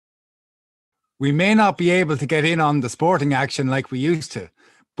We may not be able to get in on the sporting action like we used to,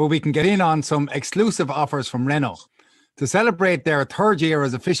 but we can get in on some exclusive offers from Renault. To celebrate their third year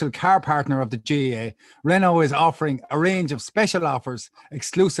as official car partner of the GAA, Renault is offering a range of special offers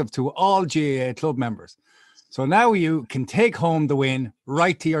exclusive to all GAA club members. So now you can take home the win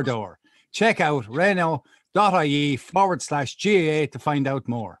right to your door. Check out Renault.ie/GAA to find out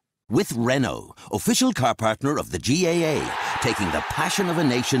more. With Renault, official car partner of the GAA, taking the passion of a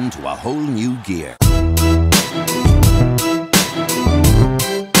nation to a whole new gear. A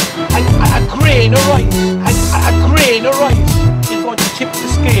grain of rice, a grain of rice is going to tip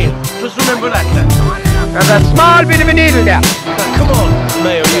the scale. Just remember that, lad. There's a small bit of a needle there. Come on,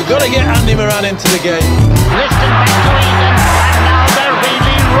 Mayo, you've got to get Andy Moran into the game. Listen back to Ethan, and now they're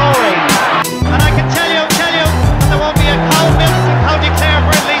really roaring. And I can tell you, there won't be a cow milk in County Clare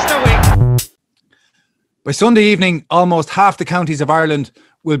for at least a week. By Sunday evening, almost half the counties of Ireland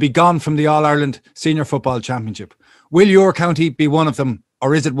will be gone from the All-Ireland Senior Football Championship. Will your county be one of them,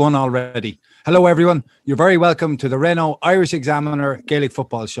 or is it one already? Hello, everyone. You're very welcome to the Renault Irish Examiner Gaelic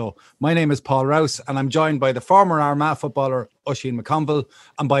Football Show. My name is Paul Rouse, and I'm joined by the former Armagh footballer, Oisín McConville,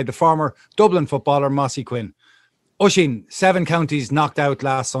 and by the former Dublin footballer, Mossy Quinn. Oisín, 7 counties knocked out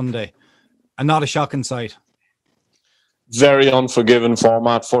last Sunday, and not a shocking sight. Very unforgiving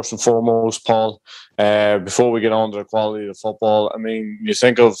format, first and foremost, Paul. Before we get on to the quality of football, I mean, you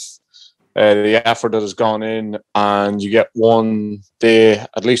think of the effort that has gone in, and you get one day,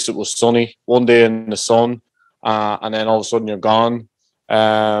 at least it was sunny, one day in the sun, and then all of a sudden you're gone.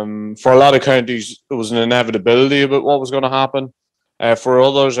 For a lot of counties, there was an inevitability about what was going to happen. For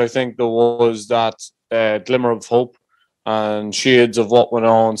others, I think there was that glimmer of hope and shades of what went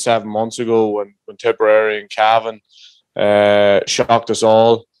on 7 months ago when Tipperary and Cavan shocked us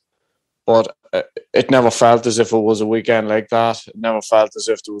all. But it never felt as if it was a weekend like that. It never felt as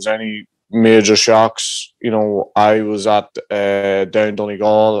if there was any major shocks. You know, I was at down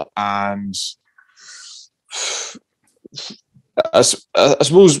Donegal, and I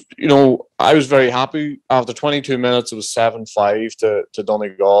suppose, you know, I was very happy. After 22 minutes, it was 7-5 to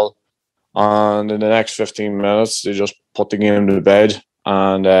Donegal, and in the next 15 minutes, they just put the game to bed.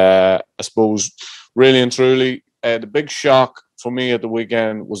 And I suppose, really and truly, the big shock for me at the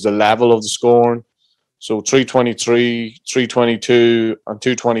weekend was the level of the scoring. So 323, 322 and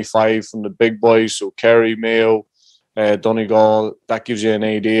 225 from the big boys. So Kerry, Mayo, Donegal. That gives you an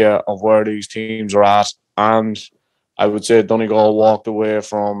idea of where these teams are at. And I would say Donegal walked away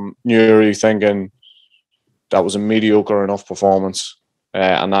from Newry thinking that was a mediocre enough performance.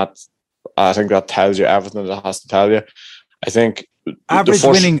 And that, I think that tells you everything that it has to tell you. I think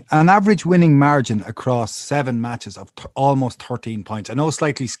an average winning margin across 7 matches of almost 13 points. I know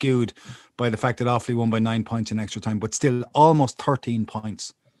slightly skewed by the fact that Offaly won by 9 points in extra time, but still almost 13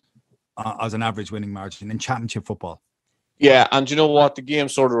 points as an average winning margin in championship football. Yeah, and you know what? The game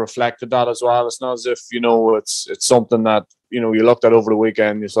sort of reflected that as well. It's not as if, you know, it's something that, you know, you looked at over the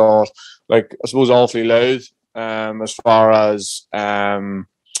weekend, you thought, like, I suppose Offaly loud as far as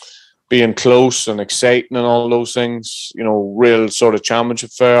being close and exciting and all those things, you know, real sort of championship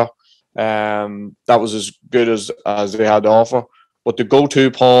fare. That was as good as they had to offer. But the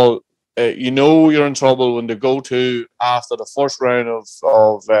go-to, Paul, you know you're in trouble when the go-to after the first round of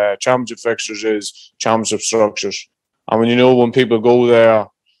championship fixtures is championship structures. And when you know when people go there,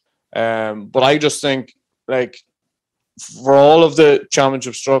 but I just think, like, for all of the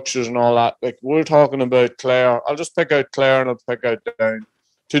championship structures and all that, like, we're talking about Clare. I'll just pick out Clare and I'll pick out Down.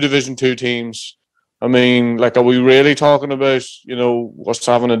 2 Division 2 teams. I mean, like, are we really talking about, you know, us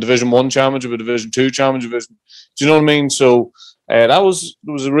having a Division 1 championship, a Division 2 championship? Do you know what I mean? So there was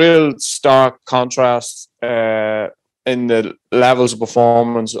a real stark contrast in the levels of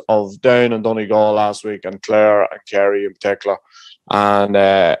performance of Down and Donegal last week, and Clare and Kerry in particular. And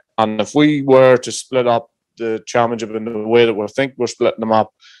if we were to split up the championship in the way that we think we're splitting them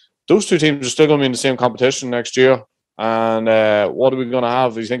up, those 2 teams are still going to be in the same competition next year. And what are we going to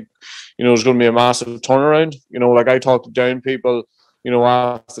have? Do you think, you know, there's going to be a massive turnaround? You know, like, I talked to Down people, you know,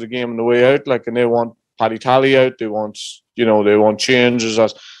 after the game on the way out, like, and they want Paddy Tally out. They want, you know, they want changes.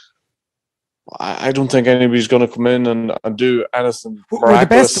 I don't think anybody's going to come in and do anything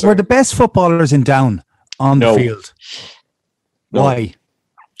miraculous. Were the best footballers in Down on the field? No. Why?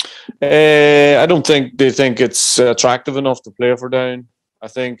 I don't think they think it's attractive enough to play for Down. I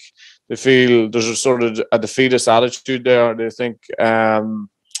think they feel there's a sort of a defeatist attitude there. They think that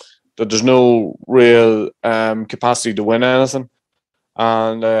there's no real capacity to win anything.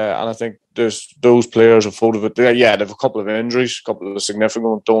 and I think those players are full of it. Yeah, they have a couple of injuries, a couple of significant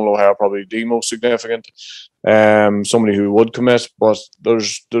ones. Donald O'Hare probably the most significant. Somebody who would commit, but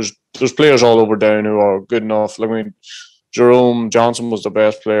there's players all over down who are good enough. Like, I mean, Jerome Johnson was the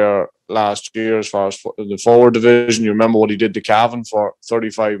best player last year as far as the forward division. You remember what he did to Cavan for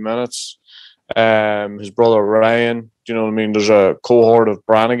 35 minutes. His brother Ryan, do you know what I mean? There's a cohort of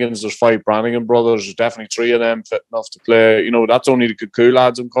Brannigans. There's 5 Brannigan brothers. There's definitely 3 of them fit enough to play. You know, that's only the Cuckoo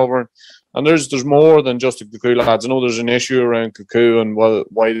lads I'm covering. And there's more than just the Cuckoo lads. I know there's an issue around Cuckoo and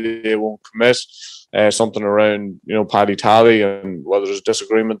why they won't commit. Something around, you know, Paddy Tally and whether there's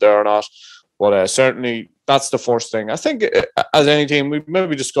disagreement there or not. But certainly that's the first thing. I think as any team, we've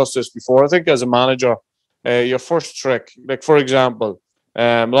maybe discussed this before. I think as a manager, your first trick, like for example,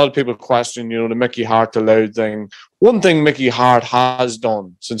 a lot of people question, you know, the Mickey Hart to Louth thing. One thing Mickey Hart has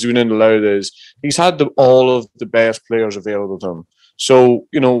done since he's been in the Louth is he's had all of the best players available to him. So,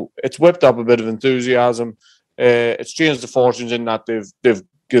 you know, it's whipped up a bit of enthusiasm. It's changed the fortunes in that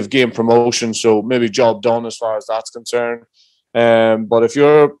they've gained promotion. So maybe job done as far as that's concerned. But if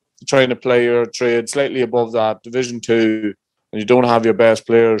you're trying to play your trade slightly above that, Division 2, and you don't have your best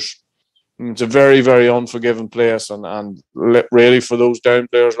players, it's a very, very unforgiving place. And really for those down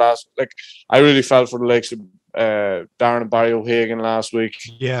players I really felt for the likes of Darren and Barry O'Hagan last week.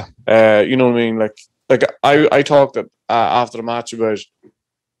 Yeah. You know what I mean? Like I talked after the match about,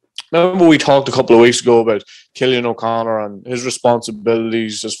 remember we talked a couple of weeks ago about Killian O'Connor and his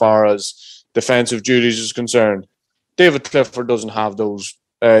responsibilities as far as defensive duties is concerned. David Clifford doesn't have those.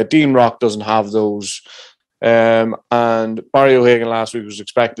 Dean Rock doesn't have those. And Barry O'Hagan last week was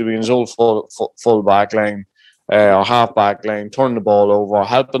expected to be in his old full back line or half back line, turning the ball over,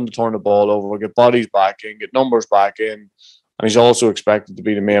 helping to turn the ball over, get bodies back in, get numbers back in. And he's also expected to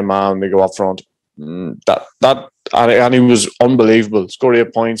be the main man when they go up front. And he was unbelievable. Scored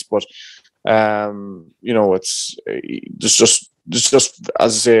 8 points, but you know, it's just as I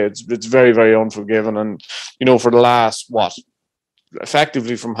say, it's very, very unforgiving. And you know, for the last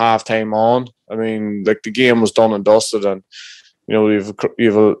effectively from half time on, I mean, like the game was done and dusted, and you know,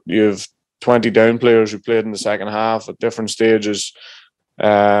 you've 20 down players who played in the second half at different stages,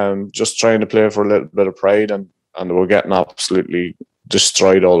 just trying to play for a little bit of pride, and they were getting absolutely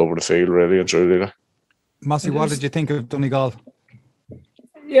destroyed all over the field, really and truly. Mossy, what did you think of Donegal?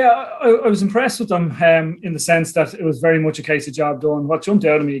 Yeah, I was impressed with them in the sense that it was very much a case of job done. What jumped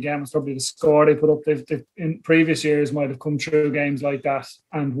out at me again was probably the score they put up. They've in previous years might have come through games like that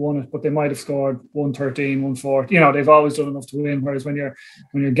and won it, but they might have scored 113, 140. You know, they've always done enough to win. Whereas when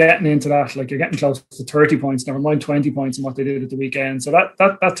you're getting into that, like you're getting close to 30 points, never mind 20 points in what they did at the weekend. So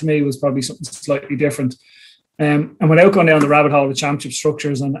that to me was probably something slightly different. And without going down the rabbit hole of championship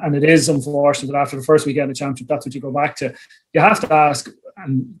structures, and it is unfortunate that after the first weekend of championship, that's what you go back to. You have to ask,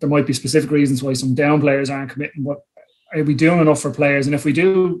 and there might be specific reasons why some down players aren't committing, but are we doing enough for players? And if we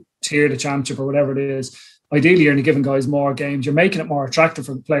do tier the championship or whatever it is, ideally you're only giving guys more games. You're making it more attractive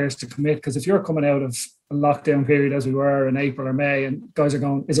for players to commit, because if you're coming out of a lockdown period as we were in April or May, and guys are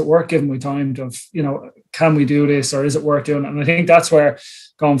going, is it worth giving me time to, you know, can we do this, or is it worth doing it? And I think that's where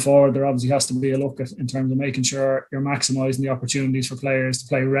going forward there obviously has to be a look at in terms of making sure you're maximising the opportunities for players to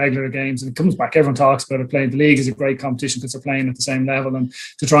play regular games. And it comes back, everyone talks about it, playing the league is a great competition because they're playing at the same level, and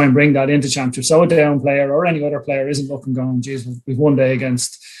to try and bring that into championship so a down player or any other player isn't looking going, geez, we've one day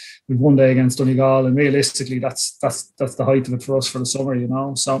against Donegal, and realistically that's the height of it for us for the summer, you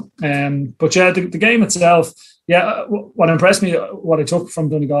know. So but yeah, the game itself, yeah, what impressed me, what I took from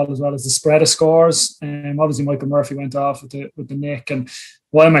Donegal as well, is the spread of scores. Obviously Michael Murphy went off with the nick, and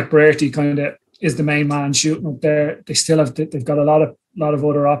while McBrearty kind of is the main man shooting up there, they've got a lot of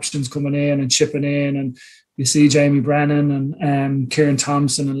other options coming in and chipping in, and you see Jamie Brennan and Kieran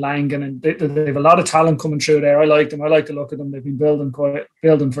Thompson and Langan, and they have a lot of talent coming through there. I like them. I like the look of them. They've been building for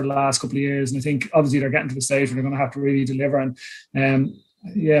the last couple of years, and I think obviously they're getting to the stage where they're going to have to really deliver. And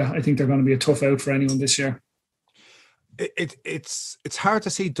yeah, I think they're going to be a tough out for anyone this year. It's hard to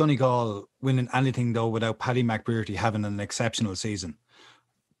see Donegal winning anything though without Paddy McBrearty having an exceptional season.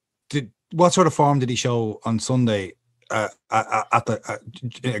 What sort of form did he show on Sunday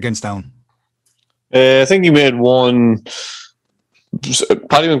against Down? I think he made one.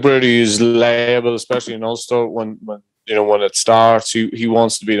 Paddy McBrearty is liable, especially in Ulster, when it starts. He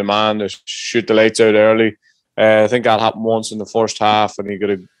wants to be the man to shoot the lights out early. I think that happened once in the first half, and he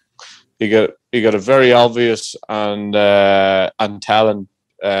got a very obvious and telling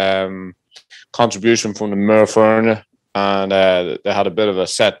contribution from the Murphy, and they had a bit of a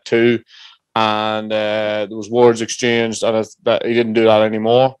set two, and there was words exchanged, and that he didn't do that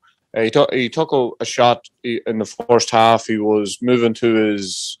anymore. He took a shot in the first half. He was moving to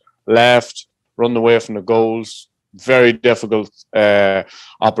his left, running away from the goals. Very difficult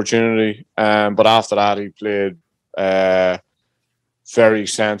opportunity. But after that, he played very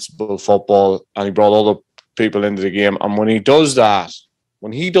sensible football, and he brought other people into the game. And when he does that,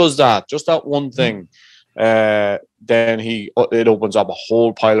 just that one thing, then it opens up a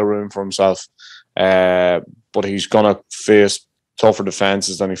whole pile of room for himself. But he's gonna face tougher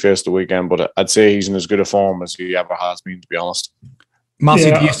defences than he faced the weekend. But I'd say he's in as good a form as he ever has been, to be honest.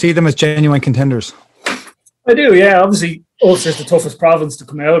 Mossy, do you see them as genuine contenders? I do, yeah. Obviously, Ulster's the toughest province to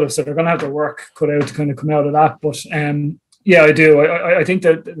come out of, so they're going to have their work cut out to kind of come out of that. But yeah, I do. I think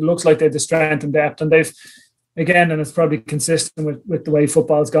that it looks like they have the strength and depth, and they've, again, and it's probably consistent with the way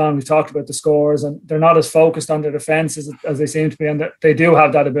football's gone. We've talked about the scores, and they're not as focused on their defence as they seem to be, and they do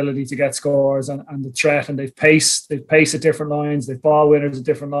have that ability to get scores and the threat, and they've pace at different lines, they've ball winners at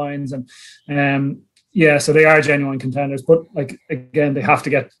different lines, and yeah, so they are genuine contenders. But like, again, they have to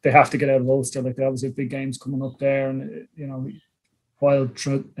get out of Ulster. Like, they obviously have big games coming up there, and while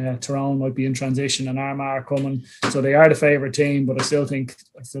Tyrone might be in transition and Armagh are coming, so they are the favourite team. But I still think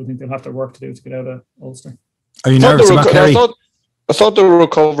they'll have their work to do to get out of Ulster. Are you nervous about Kerry? I thought the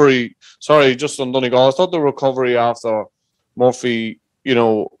recovery. Sorry, just on Donegal. I thought the recovery after Murphy,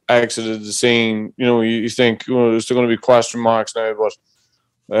 exited the scene. You think there's going to be question marks now, but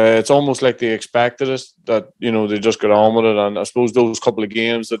it's almost like they expected it. That they just got on with it. And I suppose those couple of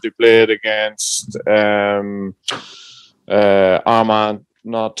games that they played against Armagh,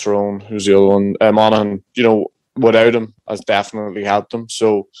 not Tyrone, who's the other one, Monaghan, without him has definitely helped them.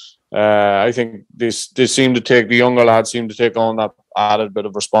 So I think the younger lads seem to take on that added bit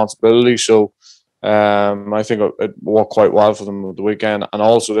of responsibility. So I think it worked quite well for them at the weekend. And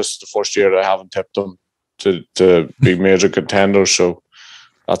also, this is the first year that I haven't tipped them to be major contenders. So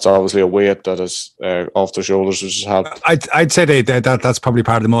that's obviously a weight that is off their shoulders, which has helped. I'd say that's probably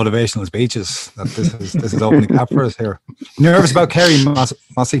part of the motivational speeches. That this is opening the cap for us here. Nervous about Kerry,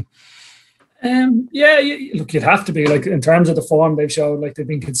 Mossy? Yeah, look, you'd have to be, like, in terms of the form they've showed. Like, they've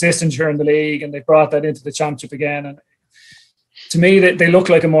been consistent during the league, and they've brought that into the championship again. And to me, they look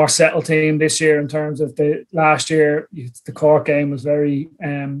like a more settled team this year in terms of the last year. The Cork game was very,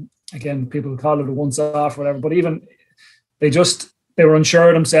 again, people call it a once-off or whatever, but even they were unsure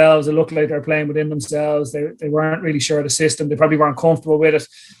of themselves. It looked like they were playing within themselves. They weren't really sure of the system. They probably weren't comfortable with it.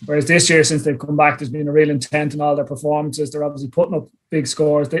 Whereas this year, since they've come back, there's been a real intent in all their performances. They're obviously putting up big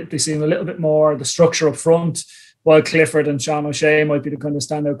scores. They seem a little bit more the structure up front, while Clifford and Sean O'Shea might be the kind of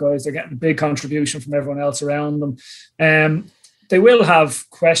standout guys. They're getting a big contribution from everyone else around them. They will have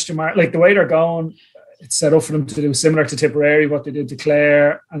question mark, like the way they're going. It's set up for them to do similar to Tipperary, what they did to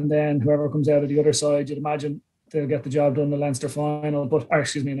Clare, and then whoever comes out of the other side, you'd imagine they'll get the job done in the Leinster final,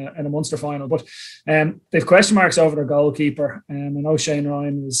 in a Munster final. But they've question marks over their goalkeeper. I know Shane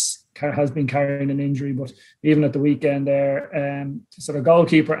Ryan has been carrying an injury, but even at the weekend there, sort of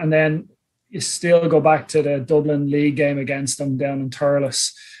goalkeeper, and then you still go back to the Dublin league game against them down in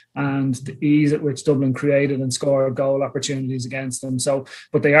Thurles, and the ease at which Dublin created and scored goal opportunities against them. So,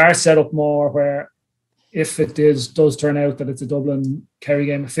 but they are set up more where, if it does turn out that it's a Dublin Kerry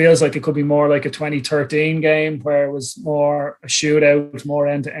game, it feels like it could be more like a 2013 game, where it was more a shootout, more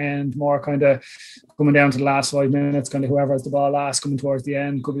end to end, more kind of coming down to the last 5 minutes, kind of whoever has the ball last coming towards the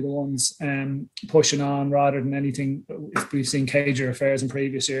end could be the ones pushing on, rather than anything we've seen cager affairs in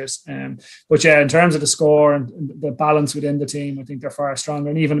previous years. But yeah, in terms of the score and the balance within the team, I think they're far stronger,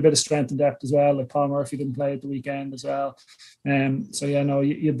 and even a bit of strength and depth as well. Like Paul Murphy didn't play at the weekend as well. So yeah, no,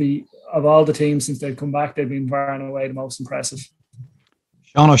 you'd be, of all the teams since they've come back, they've been far and away the most impressive.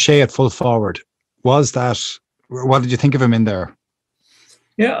 Sean O'Shea at full forward. What did you think of him in there?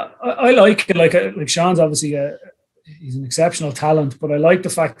 Yeah, I like it. Like Sean's obviously he's an exceptional talent, but I like the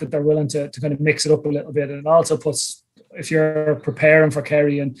fact that they're willing to kind of mix it up a little bit. And it also puts, if you're preparing for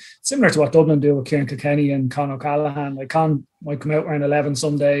Kerry, and similar to what Dublin do with Kieran Kilkenny and Con O'Callaghan, like Con might come out wearing 11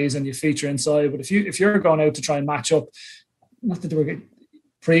 some days and you feature inside. But if you're going out to try and match up, not that they were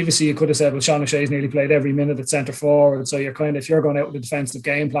previously, you could have said, well, Sean O'Shea's nearly played every minute at centre forward. So you're if you're going out with a defensive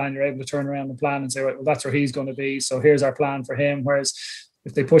game plan, you're able to turn around and plan and say, right, well, that's where he's going to be. So here's our plan for him. Whereas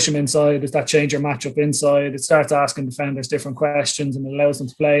if they push him inside, does that change your matchup inside? It starts asking defenders different questions, and it allows them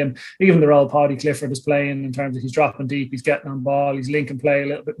to play. And even the role Paddy Clifford is playing in terms of he's dropping deep, he's getting on ball, he's linking play a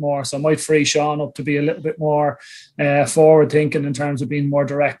little bit more. So it might free Sean up to be a little bit more forward thinking in terms of being more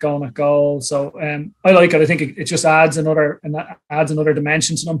direct going at goal. So I like it. I think it just adds another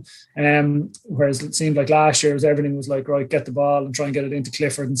dimension to them. Whereas it seemed like last year everything was like, right, get the ball and try and get it into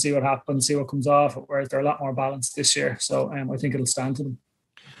Clifford and see what happens, see what comes off. Whereas they're a lot more balanced this year. So I think it'll stand to them.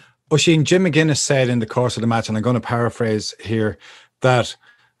 Oisín, Jim McGuinness said in the course of the match, and I'm going to paraphrase here, that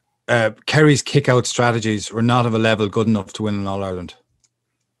Kerry's kick-out strategies were not of a level good enough to win an All-Ireland.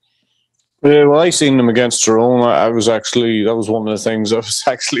 Yeah, well, I seen them against Tyrone. That was one of the things I was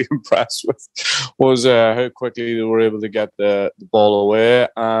actually impressed with, was how quickly they were able to get the ball away.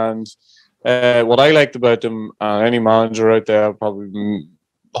 And what I liked about them, any manager out there probably,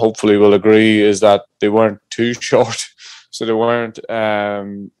 hopefully will agree, is that they weren't too short. So they weren't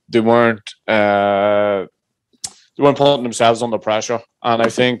putting themselves under pressure. And I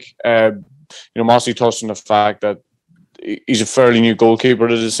think, Mossy touched on the fact that he's a fairly new goalkeeper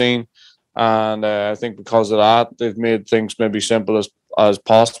to the scene. And I think because of that, they've made things maybe simple as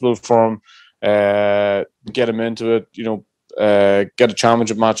possible for him. Get him into it, get a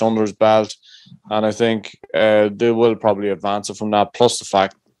championship match under his belt. And I think they will probably advance it from that. Plus the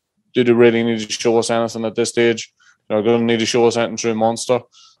fact, do they really need to show us anything at this stage? They're going to need to show us anything through Munster.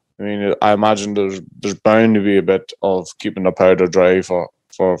 I mean, I imagine there's bound to be a bit of keeping the powder dry for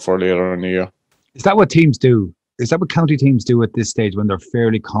later in the year. Is that what teams do? Is that what county teams do at this stage when they're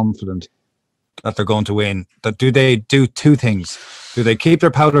fairly confident that they're going to win? That do they do two things? Do they keep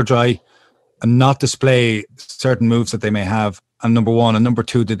their powder dry and not display certain moves that they may have? And number one, and number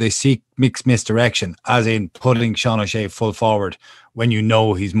two, do they seek mixed misdirection, as in putting Sean O'Shea full forward when you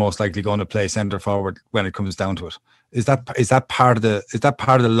know he's most likely going to play centre forward when it comes down to it? Is that part of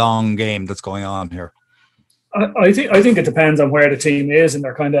the long game that's going on here? I think it depends on where the team is and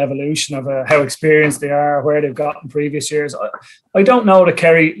their kind of evolution of how experienced they are, where they've got in previous years. I don't know that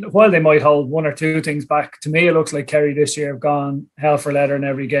Kerry, while they might hold one or two things back, to me it looks like Kerry this year have gone hell for leather in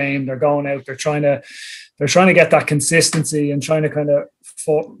every game. They're going out, they're trying to get that consistency and trying to kind of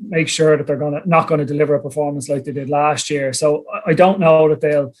make sure that they're not going to deliver a performance like they did last year. So I don't know that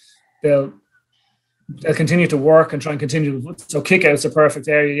they'll continue to work and try and continue. So kick-out's a perfect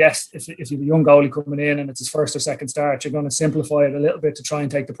area. Yes, if you have a young goalie coming in and it's his first or second start, you're going to simplify it a little bit to try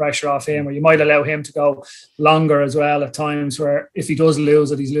and take the pressure off him, or you might allow him to go longer as well at times, where if he does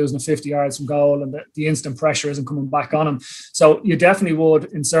lose it, he's losing 50 yards from goal and the instant pressure isn't coming back on him. So you definitely would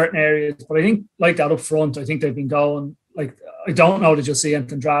in certain areas. But I think like that up front, I think they've been going, like, I don't know that you'll see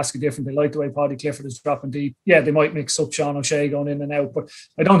anything drastically different. They like the way Paddy Clifford is dropping deep. Yeah, they might mix up Sean O'Shea going in and out, but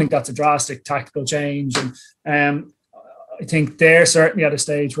I don't think that's a drastic tactical change. And I think they're certainly at a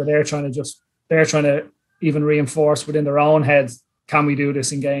stage where they're trying to even reinforce within their own heads, can we do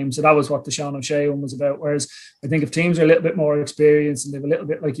this in games? So that was what the Sean O'Shea one was about. Whereas I think if teams are a little bit more experienced and they've a little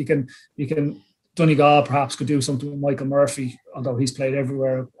bit, like you can Donegal perhaps could do something with Michael Murphy, although he's played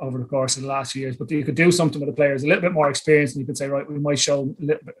everywhere over the course of the last few years. But you could do something with the players a little bit more experienced, and you could say, right, we might show a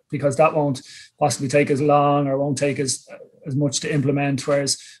little bit, because that won't possibly take as long or won't take as much to implement.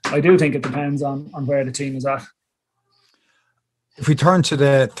 Whereas I do think it depends on where the team is at. If we turn to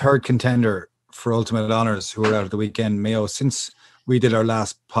the third contender for Ultimate Honours, who are out at the weekend, Mayo, since we did our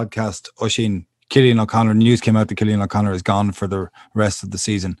last podcast, Oisín, Cillian O'Connor, news came out that Cillian O'Connor is gone for the rest of the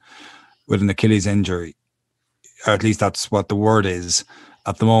season with an Achilles injury, or at least that's what the word is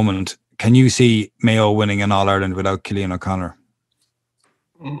at the moment. Can you see Mayo winning an All-Ireland without Cillian O'Connor?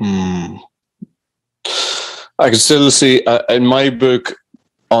 I can still see, in my book,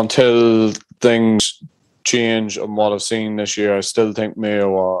 until things change on what I've seen this year, I still think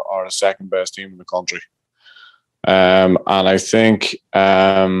Mayo are the second best team in the country. And I think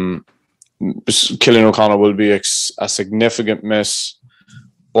Cillian O'Connor will be a significant miss.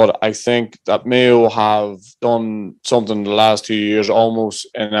 But I think that Mayo have done something the last 2 years, almost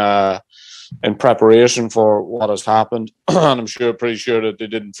in preparation for what has happened. And I'm pretty sure that they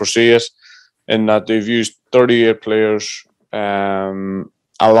didn't foresee it, in that they've used 38 players. A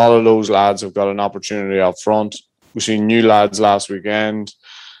lot of those lads have got an opportunity up front. We've seen new lads last weekend.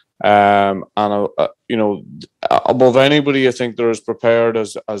 And above anybody, I think they're as prepared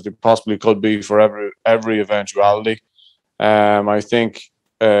as they possibly could be for every eventuality. I think,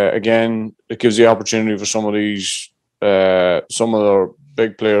 again, it gives the opportunity for some of their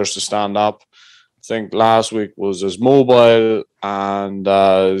big players to stand up. I think last week was as mobile and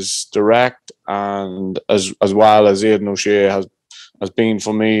as direct and as well as Aidan O'Shea has been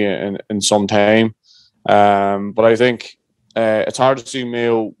for me in some time. But I think it's hard to see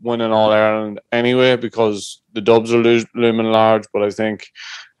Mayo winning All-Ireland anyway, because the Dubs are looming large. But I think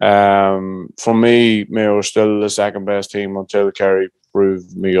for me, Mayo are still the second best team until Kerry prove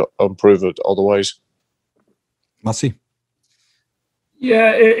it otherwise. Mossy?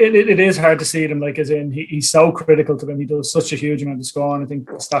 Yeah, it is hard to see them, like, as in he's so critical to them. He does such a huge amount of scoring. I think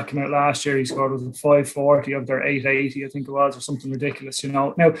the stat came out last year, he scored was 540 of their 880, I think it was, or something ridiculous,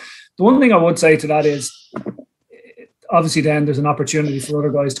 Now, the one thing I would say to that is, obviously then there's an opportunity for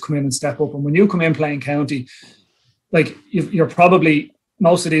other guys to come in and step up. And when you come in playing county, like you're probably,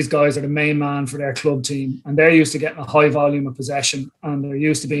 most of these guys are the main man for their club team, and they're used to getting a high volume of possession, and they're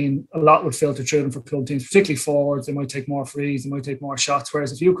used to being, a lot would filter through them for club teams, particularly forwards. They might take more frees, they might take more shots.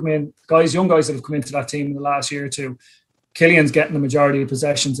 Whereas if you come in, young guys that have come into that team in the last year or two, Killian's getting the majority of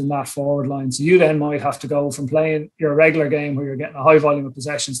possessions in that forward line. So you then might have to go from playing your regular game where you're getting a high volume of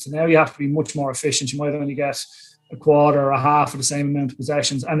possessions to now you have to be much more efficient. You might only get a quarter or a half of the same amount of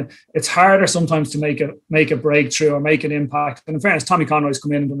possessions, and it's harder sometimes to make a breakthrough or make an impact. And in fairness, Tommy Conroy's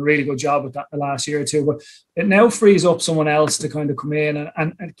come in and done a really good job with that the last year or two, but it now frees up someone else to kind of come in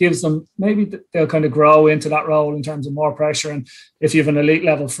and it gives them, maybe they'll kind of grow into that role in terms of more pressure. And if you have an elite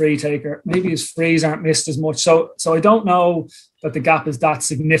level free taker, maybe his frees aren't missed as much. So I don't know that the gap is that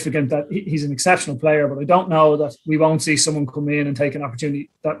significant, that he's an exceptional player, but I don't know that we won't see someone come in and take an opportunity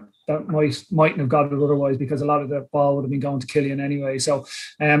that mightn't have got it otherwise, because a lot of the ball would have been going to Killian anyway. So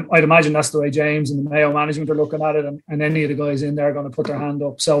I'd imagine that's the way James and the Mayo management are looking at it, and any of the guys in there are going to put their hand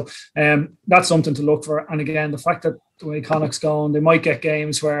up. So that's something to look for. And again, the fact that the way Connacht's going, they might get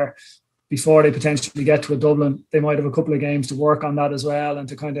games where before they potentially get to a Dublin, they might have a couple of games to work on that as well, and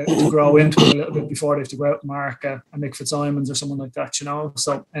to kind of to grow into it a little bit before they have to go out and mark a Mick Fitzsimons or someone like that, you know.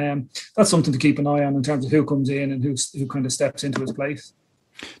 So that's something to keep an eye on in terms of who comes in and who kind of steps into his place.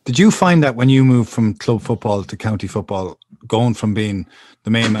 Did you find that when you moved from club football to county football, going from being the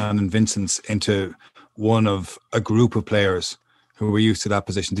main man in Vincent's into one of a group of players who were used to that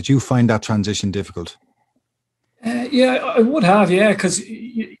position, did you find that transition difficult? Yeah, I would have, because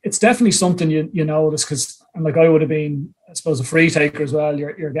it's definitely something you notice, because like I would have been, I suppose, a free taker as well.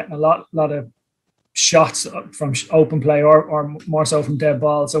 You're getting a lot of shots from open play or more so from dead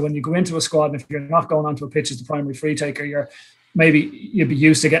ball. So when you go into a squad, and if you're not going onto a pitch as the primary free taker, maybe you'd be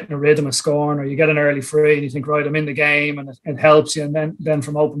used to getting a rhythm of scoring, or you get an early free and you think, right, I'm in the game, and it helps you. And then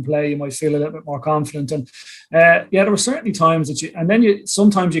from open play, you might feel a little bit more confident. And there were certainly times that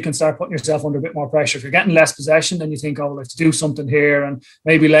sometimes you can start putting yourself under a bit more pressure. If you're getting less possession, then you think, oh, well, I have to do something here, and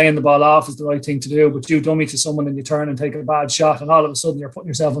maybe laying the ball off is the right thing to do. But you dummy to someone and you turn and take a bad shot, and all of a sudden you're putting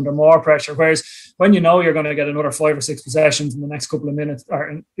yourself under more pressure. Whereas when you know you're going to get another 5 or 6 possessions in the next couple of minutes,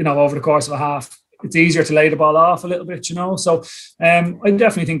 or over the course of a half, it's easier to lay the ball off a little bit, you know. So I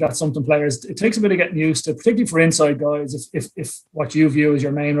definitely think that's something players, it takes a bit of getting used to, particularly for inside guys. If what you view as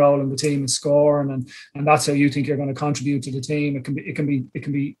your main role in the team is scoring, and that's how you think you're going to contribute to the team, it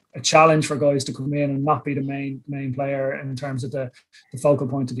can be a challenge for guys to come in and not be the main player in terms of the focal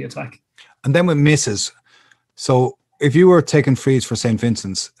point of the attack. And then with misses, so if you were taking frees for St.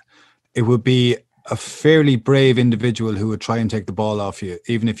 Vincent's, it would be a fairly brave individual who would try and take the ball off you,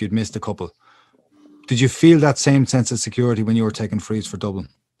 even if you'd missed a couple. Did you feel that same sense of security when you were taking frees for Dublin?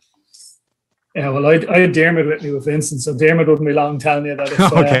 Yeah, well, I had Dermot with me with Vincent, so Dermot wouldn't be long telling you that. If,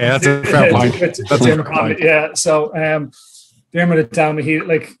 okay, that's a fair point. That's a fair point. Yeah, so Dermot would tell me,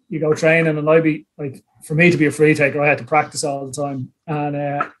 you go training, and I'd be like, for me to be a free taker, I had to practice all the time,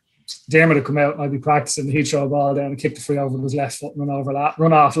 and Dermot would come out and I'd be practicing, and he'd throw a ball down and kick the free over with his left foot and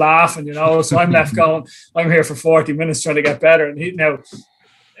run off laughing, you know. So I'm left going, I'm here for 40 minutes trying to get better, and he now.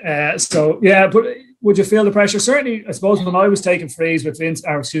 But would you feel the pressure? Certainly, I suppose when I was taking frees with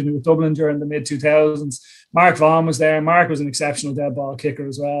with Dublin during the mid-2000s, Mark Vaughan was there. Mark was an exceptional dead ball kicker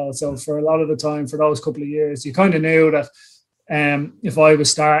as well. So for a lot of the time, for those couple of years, you kind of knew that if I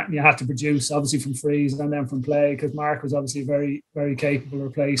was starting, you had to produce, obviously from frees and then from play, because Mark was obviously a very, very capable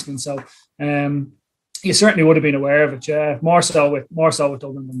replacement. So you certainly would have been aware of it, yeah. More so with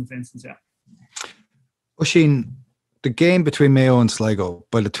Dublin than with Vincent, yeah. Oisín, the game between Mayo and Sligo,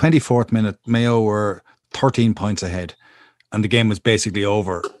 by the 24th minute, Mayo were 13 points ahead, and the game was basically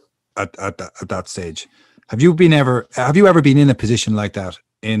over at that stage. Have you ever been in a position like that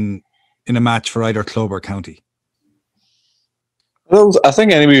in a match for either club or county? Well, I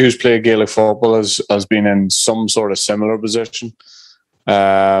think anybody who's played Gaelic football has been in some sort of similar position.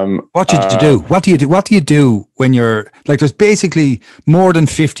 What did you do? What do you do when you're like, there's basically more than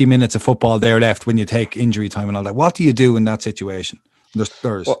 50 minutes of football there left when you take injury time and all that? What do you do in that situation?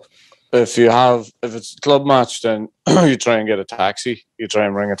 Well, if it's a club match, then you try and get a taxi. You try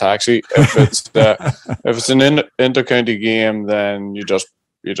and ring a taxi. If it's an inter-county game, then you're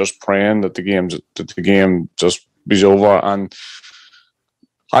just praying that the game just be over. And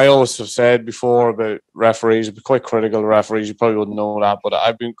I always have said before about referees, I've been quite critical of referees. You probably wouldn't know that, but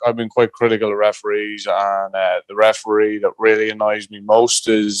I've been quite critical of referees, and the referee that really annoys me most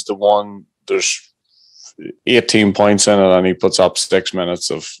is the one, there's 18 points in it and he puts up 6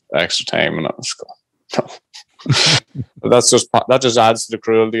 minutes of extra time, and that just adds to the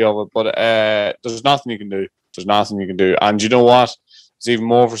cruelty of it. But there's nothing you can do. There's nothing you can do. And you know what? It's even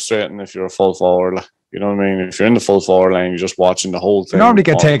more frustrating if you're a full forward. Like, you know what I mean? If you're in the full forward line, you're just watching the whole thing. You normally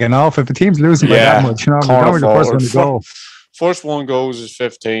get taken off if the team's losing by that much. You know, normally the first one to go. First one goes is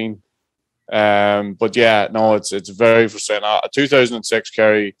 15. But yeah, no, it's very frustrating. 2006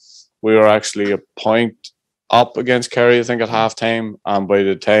 Kerry, we were actually a point up against Kerry, I think, at half time, and by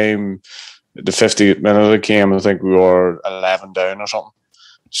the time the 50th minute came, I think we were 11 down or something.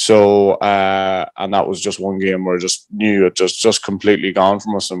 So and that was just one game where I just knew it just completely gone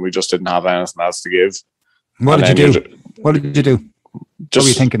from us, and we just didn't have anything else to give. What did you do? What did you do? What were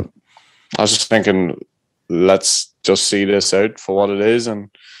you thinking? I was just thinking, let's just see this out for what it is and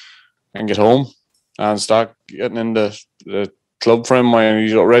get home and start getting in the club frame. By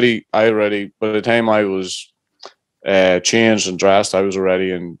the time I was changed and dressed, I was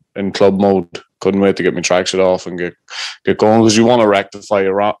already in club mode. Couldn't wait to get my tracksuit off and get going, because you want to rectify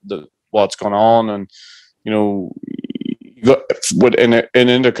what's going on. And you know, in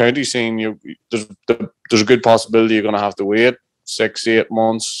the county scene, there's a good possibility you're going to have to wait 6-8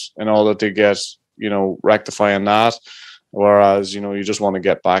 months in order to get, you know, rectifying that. Whereas, you know, you just want to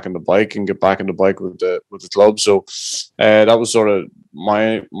get back on the bike with the club. So that was sort of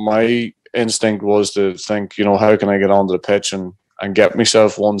my instinct, was to think, you know, how can I get onto the pitch and get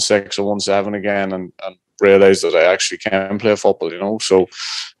myself 1-6 or 1-7 again, and realise that I actually can play football, you know. So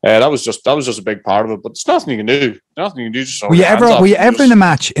that was just a big part of it. But there's nothing you can do. Just were you ever in a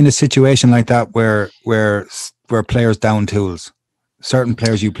match in a situation like that where players down tools? Certain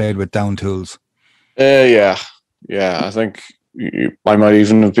players you played with down tools? Yeah. I think I might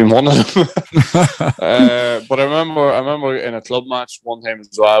even have been one of them. But I remember in a club match one time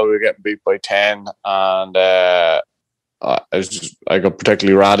as well, we were getting beat by 10, and I got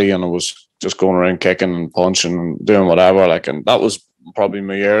particularly ratty, and I was just going around kicking and punching and doing whatever. Like, and that was probably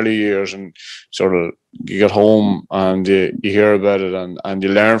my early years. And sort of, you get home and you hear about it, and you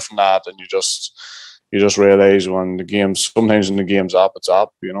learn from that, and you just realise when sometimes when the game's up, it's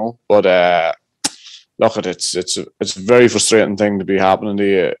up, you know. But look, it's a very frustrating thing to be happening to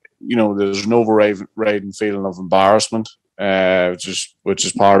you. You know, there's an overriding feeling of embarrassment, which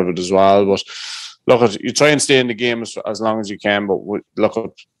is part of it as well. But look, you try and stay in the game as long as you can. But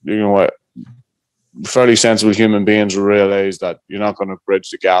look, you know what, fairly sensible human beings will realise that you're not going to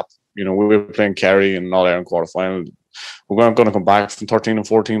bridge the gap. You know, we were playing Kerry in All-Ireland quarter-final. We weren't going to come back from 13 and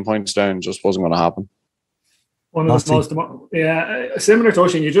 14 points down. Just wasn't going to happen. One of the most, similar to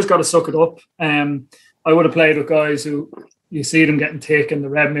Oisín, you just got to suck it up. I would have played with guys who you see them getting taken, the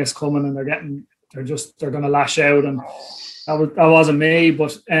red mist coming, and they're going to lash out, and that wasn't me.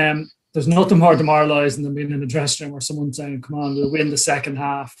 But there's nothing more demoralising than being in the dressing room where someone's saying, "Come on, we'll win the second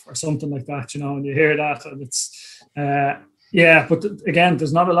half" or something like that, you know. And you hear that, and it's But again,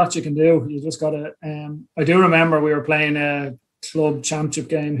 there's not a lot you can do. You just got to. I do remember we were playing a club championship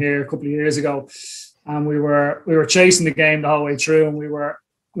game here a couple of years ago. And we were chasing the game the whole way through, and we were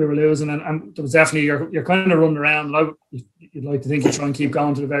losing, and there was definitely you're kind of running around. You'd like to think you try and keep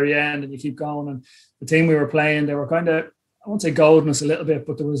going to the very end, and you keep going. And the team we were playing, they were kind of, I won't say golding us a little bit,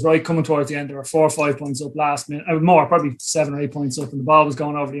 but there was coming towards the end. There were 4 or 5 points up last minute, more, probably 7 or 8 points up, and the ball was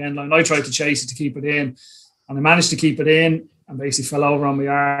going over the end line. I tried to chase it to keep it in, and I managed to keep it in, and basically fell over on my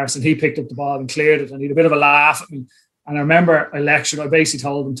arse. And he picked up the ball and cleared it, and he had a bit of a laugh at me. And I remember I basically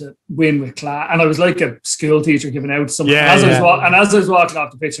told him to win with class. And I was like a school teacher giving out something. As I was walking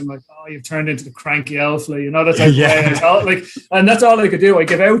off the pitch, I'm like, "Oh, you've turned into the cranky elfly," you know, that type of way. And that's all I could do. I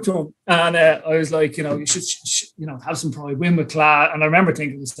give out to him. And I was like, you know, you should have some pride, win with class. And I remember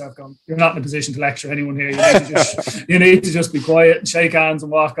thinking to myself, going, "You're not in a position to lecture anyone here. You need to just be quiet and shake hands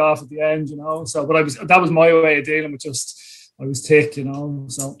and walk off at the end, you know." So, but that was my way of dealing with I was ticked, you know.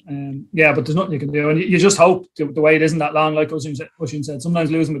 So, but there's nothing you can do. And you just hope the way it isn't that long, like Oisín said, sometimes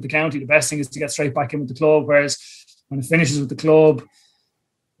losing with the county, the best thing is to get straight back in with the club. Whereas when it finishes with the club,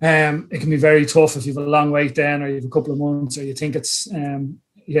 it can be very tough if you have a long wait then, or you have a couple of months, or you think it's,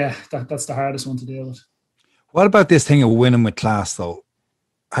 that's the hardest one to deal with. What about this thing of winning with class, though?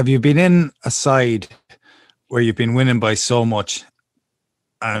 Have you been in a side where you've been winning by so much,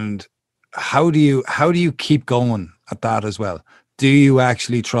 and how do you keep going at that as well? Do you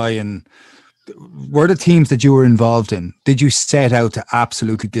actually try and, were the teams that you were involved in, did you set out to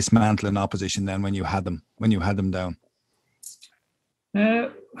absolutely dismantle an opposition then when you had them down? I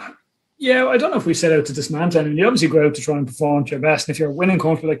don't know if we set out to dismantle. I mean, you obviously go out to try and perform to your best. And if you're winning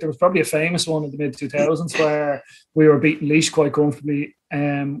comfortably, like there was probably a famous one in the mid-2000s where we were beating Laois quite comfortably.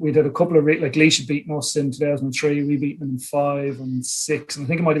 We did a couple of, like Laois had beaten us in 2003. We beat them in 5 and 6, and I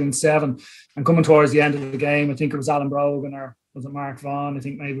think it might have been 7. And coming towards the end of the game, I think it was Alan Brogan or was it Mark Vaughan? I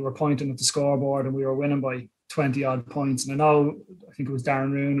think maybe we're pointing at the scoreboard and we were winning by 20 odd points. And I know, I think it was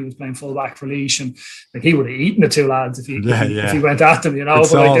Darren Rooney was playing full back for Laois, and like he would have eaten the two lads if he went at them, you know.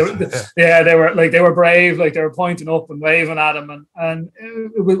 But like they were brave, like they were pointing up and waving at him, and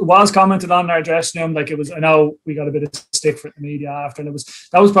it was commented on in our dressing room. Like it was, I know we got a bit of stick for the media after, and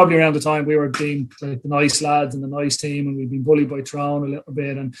that was probably around the time we were deemed like the nice lads and the nice team, and we'd been bullied by Tyrone a little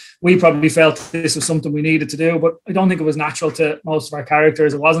bit, and we probably felt this was something we needed to do. But I don't think it was natural to most of our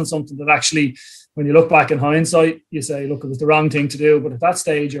characters. It wasn't something that actually, when you look back in hindsight, you say, look, it was the wrong thing to do. But at that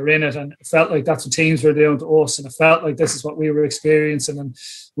stage, you're in it, and it felt like that's what teams were doing to us, and it felt like this is what we were experiencing, and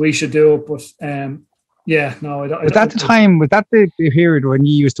we should do it. But was that the period when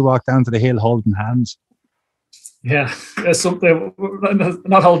you used to walk down to the hill holding hands? Yeah, something,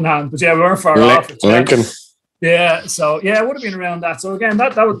 not holding hands, but yeah, we weren't far off. Lincoln. Yeah, so yeah, it would have been around that. So again,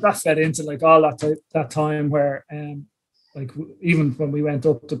 that fed into like all that time where like even when we went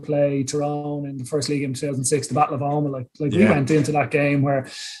up to play Tyrone in the first league in 2006, the Battle of Omagh, we went into that game where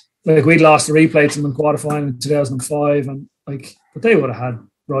like we'd lost the replay to them in quarterfinal in 2005, and like, but they would have had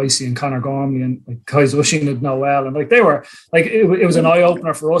Rouse and Conor Gormley and like Oisín and Noel, and like they were like it was an eye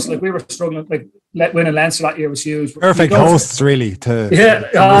opener for us. Like we were struggling. Like winning Leinster that year was huge. Perfect hosts, really, to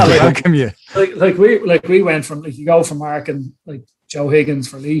welcome you. Like we went from, like, you go from marking like Joe Higgins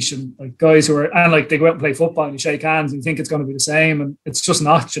for Laois and like guys who are, and like they go out and play football and you shake hands and you think it's going to be the same, and it's just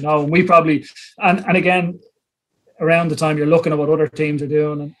not, you know. And we probably and again, around the time you're looking at what other teams are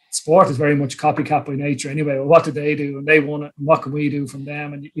doing, and sport is very much copycat by nature anyway. Well, what did they do? And they won it. And what can we do from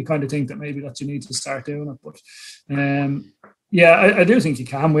them? And you kind of think that maybe that you need to start doing it. But I do think you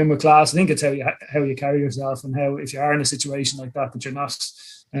can win with class. I think it's how you carry yourself, and how, if you are in a situation like that you're not,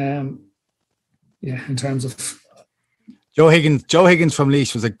 in terms of. Joe Higgins from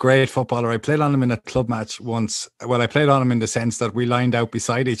Laois was a great footballer. I played on him in a club match once. Well, I played on him in the sense that we lined out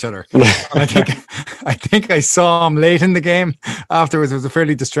beside each other. I think I saw him late in the game afterwards. It was a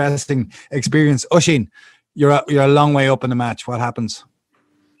fairly distressing experience. Oisín, you're a long way up in the match. What happens?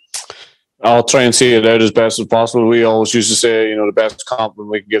 I'll try and see it out as best as possible. We always used to say, the best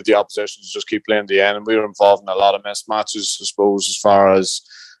compliment we can give the opposition is just keep playing to the end. And we were involved in a lot of missed matches, I suppose, as far as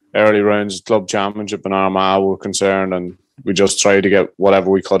early rounds, club championship and Armagh were concerned, and we just tried to get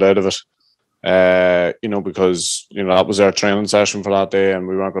whatever we could out of it. Because that was our training session for that day, and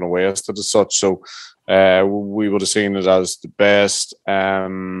we weren't going to waste it as such. So we would have seen it as the best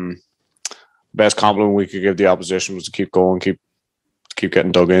compliment we could give the opposition was to keep going, keep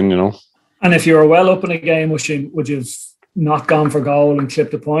getting dug in, And if you were well up in a game, would you have not gone for goal and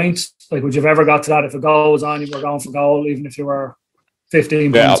clipped a point? Like, would you have ever got to that? If a goal was on, you were going for goal, even if you were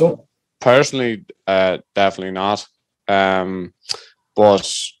 15 points up? Personally, definitely not.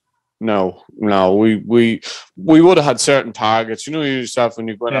 But no, we would have had certain targets. Yourself when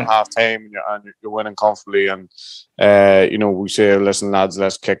you go in at half time and you're winning comfortably, and we say, listen lads,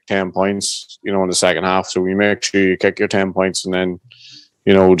 let's kick 10 points, in the second half. So we make sure you kick your 10 points, and then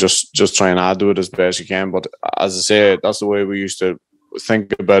just try and add to it as best you can. But as I say, that's the way we used to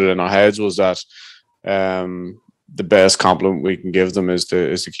think about it in our heads, was that the best compliment we can give them is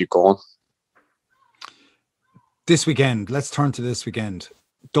to keep going. This weekend, let's turn to this weekend.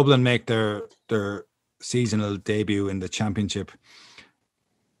 Dublin make their seasonal debut in the championship.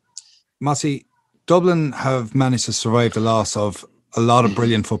 Mossy, Dublin have managed to survive the loss of a lot of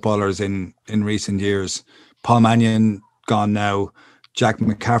brilliant footballers in recent years. Paul Mannion gone now, Jack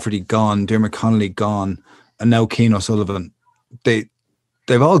McCafferty gone, Dermot Connolly gone, and now Cian O'Sullivan. They've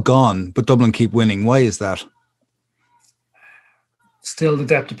all gone, but Dublin keep winning. Why is that? Still the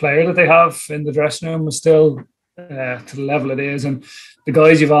depth of player that they have in the dressing room is still to the level it is, and the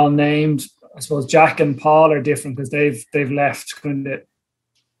guys you've all named, I suppose Jack and Paul are different because they've left kind of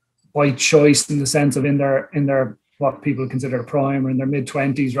by choice, in the sense of in their what people consider a prime, or in their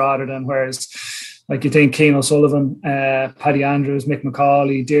mid-20s, rather than, whereas like you think Cian O'Sullivan, Paddy Andrews, Mick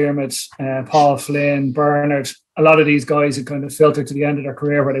McCauley, Dermot, Paul Flynn, Bernard, a lot of these guys had kind of filtered to the end of their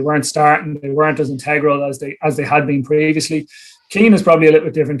career where they weren't starting, they weren't as integral as they had been previously. Cian is probably a little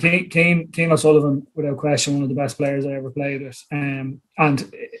bit different. Cian O'Sullivan, without question, one of the best players I ever played with. And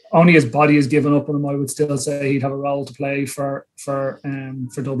only his body has given up on him, I would still say he'd have a role to play for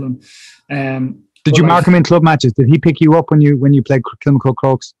Dublin. Did you mark him in club matches? Did he pick you up when you played Kilmacud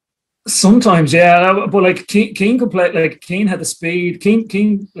Crokes? Sometimes, yeah. But like Cian could play. Like Cian had the speed.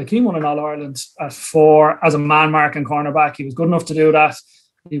 Cian won an All Ireland at 4 as a man marking cornerback. He was good enough to do that.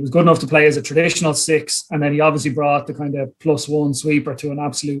 He was good enough to play as a traditional 6, and then he obviously brought the kind of +1 sweeper to an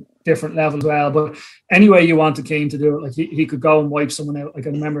absolute different level as well. But any way you wanted Cian to do it, like he could go and wipe someone out. Like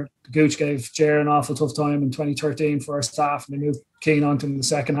I remember the Gooch gave Ger an awful tough time in 2013 first half, and they moved Keane onto him in the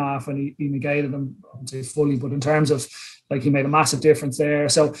second half, and he negated them, I wouldn't say fully, but in terms of like he made a massive difference there.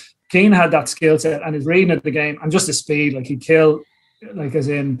 So Keane had that skill set and his reading of the game and just his speed. Like he'd kill, like as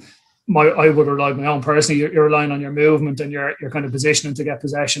in I would rely my own personally. You're relying on your movement and your kind of positioning to get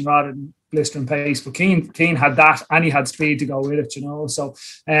possession rather than blistering pace. But Keane had that, and he had speed to go with it, you know. So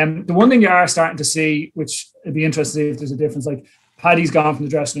the one thing you are starting to see, which it'd be interesting to see if there's a difference, like Paddy's gone from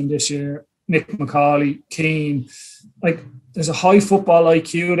the dressing room this year, Mick McCauley, Keane, like there's a high football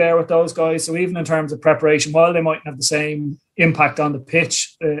IQ there with those guys. So even in terms of preparation, while they mightn't have the same impact on the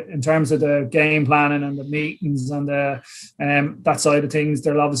pitch in terms of the game planning and the meetings and the that side of things,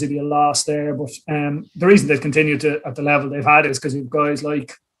 there'll obviously be a loss there. But the reason they've continued to at the level they've had is because you've guys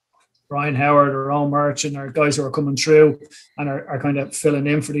like Brian Howard or Owen Merchant or guys who are coming through and are kind of filling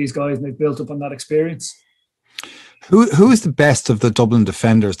in for these guys, and they've built up on that experience. Who is the best of the Dublin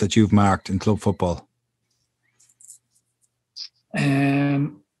defenders that you've marked in club football?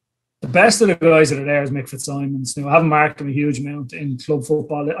 The best of the guys that are there is Mick Fitzsimons. Now, I haven't marked him a huge amount in club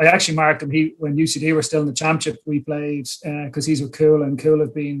football. I actually marked him when UCD were still in the championship. We played because he's with Cool, and Cool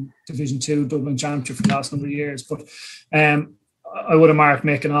have been Division 2 Dublin championship for the last number of years. But I would have marked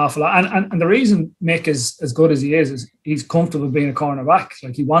Mick an awful lot. And the reason Mick is as good as he is he's comfortable being a cornerback.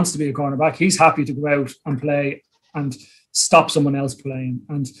 Like he wants to be a cornerback. He's happy to go out and play and stop someone else playing.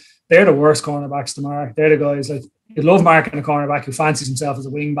 And they're the worst cornerbacks to mark. They're the guys like you love marking a cornerback who fancies himself as a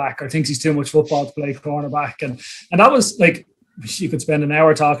wing back or thinks he's too much football to play cornerback. And that was like, you could spend an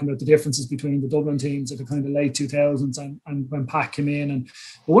hour talking about the differences between the Dublin teams of the kind of late 2000s and when Pat came in.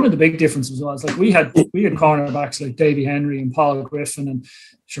 But one of the big differences was like we had cornerbacks like Davy Henry and Paul Griffin, and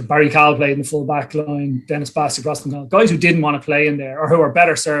sure Barry Cal played in the full back line, Dennis Bassett, guys who didn't want to play in there or who are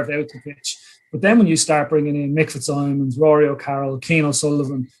better served out the pitch. But then when you start bringing in Mick Fitzsimons, Rory O'Carroll, Keane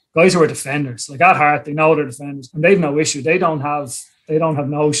O'Sullivan, guys who are defenders, like at heart, they know they're defenders and they've no issue. They don't have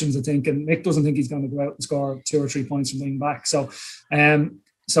notions of thinking. Mick doesn't think he's going to go out and score 2 or 3 points from wing back. So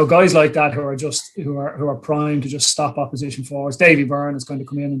guys like that who are primed to just stop opposition forwards. Davy Byrne has kind of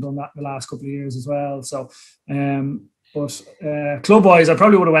come in and done that in the last couple of years as well. So but club-wise, I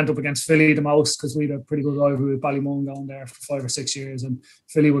probably would have went up against Philly the most because we had a pretty good rivalry with Ballymun going there for 5 or 6 years, and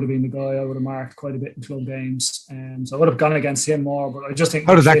Philly would have been the guy I would have marked quite a bit in club games. So I would have gone against him more, but I just think...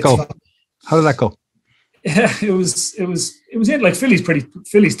 How did that go? Yeah, it was it. Like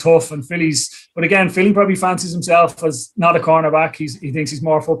Philly's tough, and but again, Philly probably fancies himself as not a cornerback. He thinks he's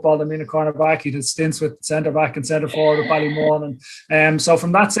more football than being a cornerback. He did stints with centre back and centre forward with Ballymun, and so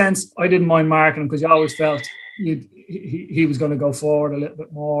from that sense, I didn't mind marking him because you always felt he was going to go forward a little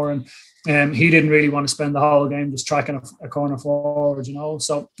bit more, and he didn't really want to spend the whole game just tracking a corner forward, you know.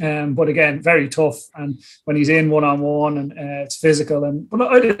 So, but again, very tough, and when he's in one-on-one and it's physical, but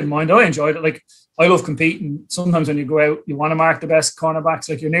I didn't mind. I enjoyed it. Like I love competing. Sometimes when you go out, you want to mark the best cornerbacks.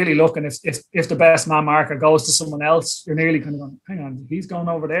 Like you're nearly looking if the best man marker goes to someone else, you're nearly kind of going, hang on, he's going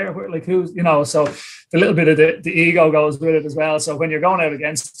over there. Like who's, you know? So the little bit of the ego goes with it as well. So when you're going out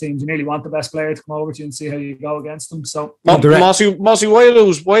against teams, you nearly want the best player to come over to you and see how you go against them. So Mossy, why are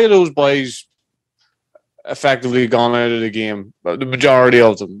those boys effectively gone out of the game? The majority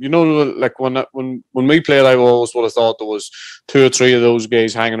of them, you know, like when we played, I always would have thought there was 2 or 3 of those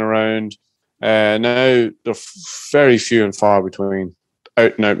guys hanging around. Now they're very few and far between,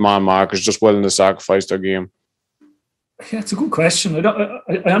 out and out man markers just willing to sacrifice their game. Yeah, it's a good question. I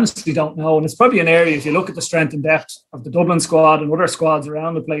honestly don't know, and it's probably an area, if you look at the strength and depth of the Dublin squad and other squads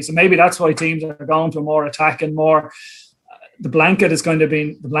around the place, and maybe that's why teams are going to a more attacking, more. The blanket is going to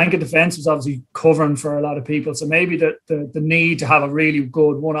be the blanket defense was obviously covering for a lot of people, so maybe the need to have a really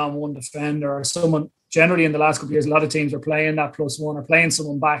good one-on-one defender or someone. Generally, in the last couple of years, a lot of teams are playing that +1 or playing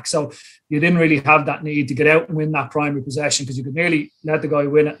someone back. So you didn't really have that need to get out and win that primary possession because you could nearly let the guy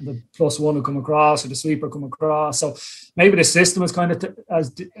win it and the +1 will come across or the sweeper come across. So maybe the system is kind of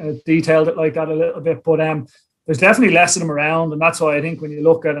as detailed it like that a little bit. But there's definitely less of them around. And that's why I think when you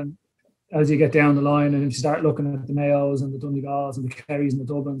look at them, as you get down the line and if you start looking at the Mayos and the Donegals and the Kerrys and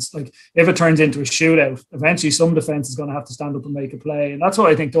the Dublins, like if it turns into a shootout, eventually some defence is going to have to stand up and make a play. And that's why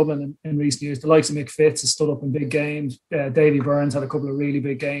I think Dublin in recent years, the likes of Mick Fitz has stood up in big games. Davy Burns had a couple of really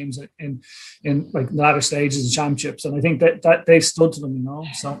big games in like latter stages of championships. And I think that they've stood to them, you know.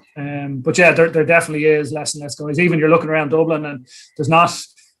 So, but yeah, there definitely is less and less guys. Even you're looking around Dublin and there's not...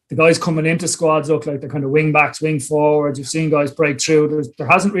 The guys coming into squads look like they're kind of wing backs, wing forwards. You've seen guys break through. There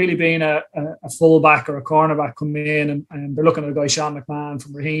hasn't really been a full back or a cornerback come in, and they're looking at a guy, Sean McMahon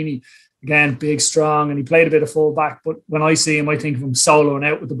from Raheny. Again, big, strong, and he played a bit of full back. But when I see him, I think of him soloing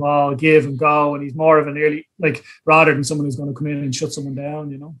out with the ball, give and go, and he's more of an early, like rather than someone who's going to come in and shut someone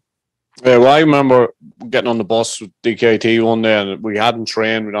down, you know. Yeah, well, I remember getting on the bus with DKT one day, and we hadn't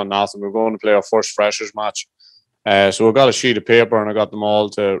trained, we done nothing. We were going to play our first freshers match. So I got a sheet of paper and I got them all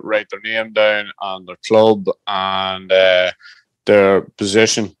to write their name down and their club and their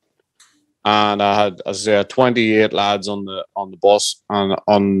position. And I had, as I said, 28 lads on the bus.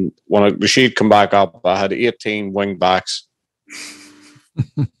 And when the sheet come back up, I had 18 wing backs.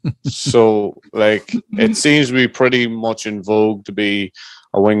 So, like, it seems to be pretty much in vogue to be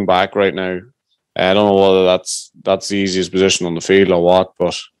a wing back right now. I don't know whether that's the easiest position on the field or what,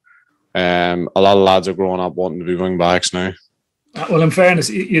 but a lot of lads are growing up wanting to be wing backs now. Well, in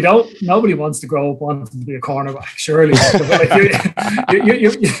fairness, nobody wants to grow up wanting to be a cornerback, surely.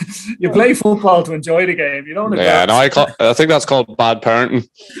 You play football to enjoy the game. You don't. Yeah, no, I think that's called bad parenting.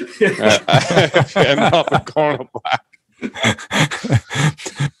 If you end up a cornerback.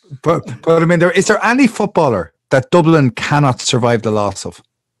 but I mean, is there any footballer that Dublin cannot survive the loss of?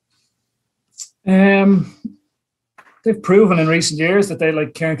 They've proven in recent years that they,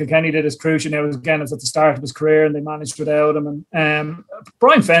 like Kieran Kilkenny did, as Crucial now again was at the start of his career, and they managed without him. And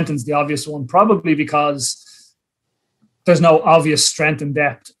Brian Fenton's the obvious one, probably because there's no obvious strength and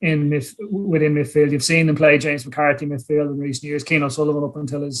depth within midfield. You've seen them play James McCarthy midfield in recent years, Keane O'Sullivan up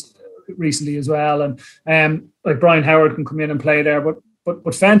until recently as well, and like Brian Howard can come in and play there,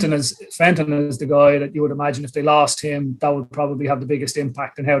 but Fenton is the guy that you would imagine if they lost him, that would probably have the biggest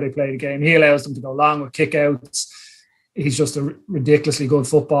impact on how they play the game. He allows them to go long with kickouts. He's just a ridiculously good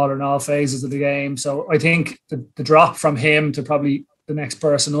footballer in all phases of the game. So I think the drop from him to probably the next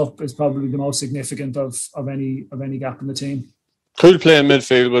person up is probably the most significant of any gap in the team. Could play in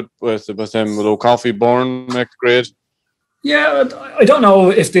midfield with him with O'Coffey, Bourne, make the grade. Yeah, I don't know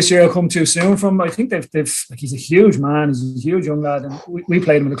if this year will come too soon from him. I think they've like, he's a huge man, he's a huge young lad, and we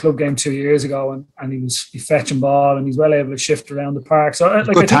played him in a club game 2 years ago, and he fetching ball and he's well able to shift around the park. So like,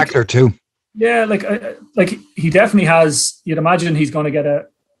 good tackler too. Yeah, like he definitely has. You'd imagine he's going to get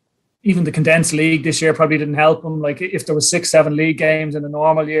even the condensed league this year probably didn't help him. Like if there was 6-7 league games in a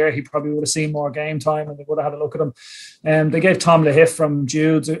normal year, he probably would have seen more game time and they would have had a look at him. They gave Tom Lahiff from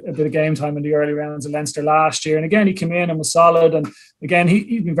Jude's a bit of game time in the early rounds of Leinster last year. And again, he came in and was solid. And again,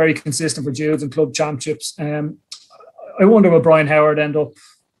 he's been very consistent for Jude's and club championships. I wonder will Brian Howard end up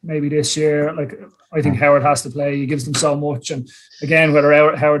maybe this year. Like I think Howard has to play. He gives them so much. And again,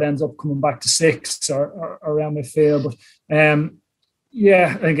 whether Howard ends up coming back to 6 or around midfield. But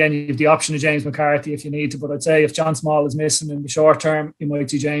yeah, again, you have the option of James McCarthy if you need to, but I'd say if John Small is missing in the short term, you might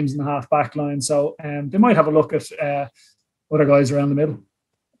see James in the half back line. So they might have a look at other guys around the middle.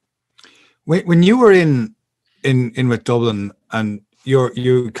 When you were in with Dublin and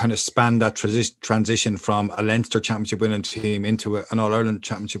you kind of spanned that transition from a Leinster Championship winning team into an All-Ireland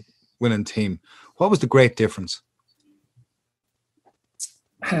Championship winning team, what was the great difference?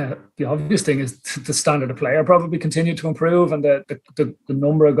 The obvious thing is the standard of player probably continued to improve, and the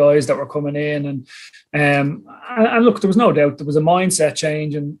number of guys that were coming in, and look, there was no doubt there was a mindset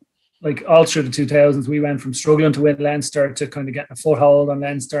change, and like all through the 2000s, we went from struggling to win Leinster to kind of getting a foothold on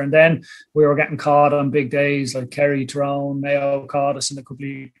Leinster, and then we were getting caught on big days like Kerry, Tyrone, Mayo caught us in a couple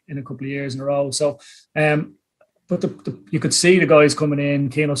of years in a row. So, but you could see the guys coming in,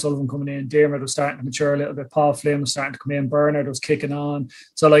 Keane O'Sullivan coming in, Dermot was starting to mature a little bit, Paul Flynn was starting to come in, Bernard was kicking on.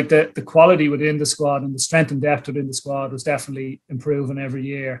 So like the quality within the squad and the strength and depth within the squad was definitely improving every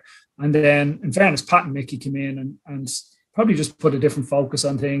year. And then in fairness, Pat and Mickey came in and probably just put a different focus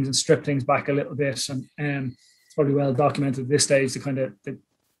on things and strip things back a little bit. And it's probably well documented at this stage,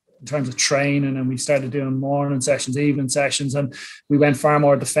 in terms of training, and we started doing morning sessions, evening sessions, and we went far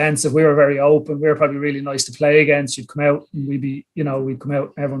more defensive. We were very open. We were probably really nice to play against. You'd come out and we'd come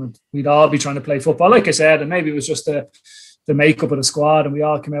out, we'd all be trying to play football, like I said, and maybe it was just the makeup of the squad, and we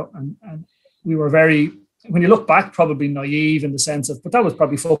all came out and we were very, when you look back, probably naive in the sense of, but that was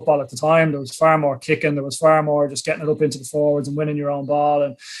probably football at the time. There was far more kicking. There was far more just getting it up into the forwards and winning your own ball.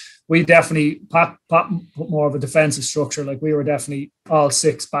 And we definitely, Pat put more of a defensive structure. Like we were definitely all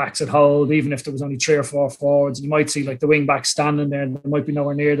 6 backs at hold, even if there was only 3 or 4 forwards. You might see like the wing backs standing there and there might be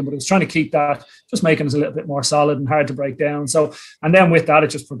nowhere near them, but it was trying to keep that, just making us a little bit more solid and hard to break down. So, and then with that, it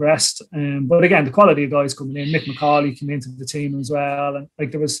just progressed. But again, the quality of guys coming in, Mick McCauley came into the team as well. And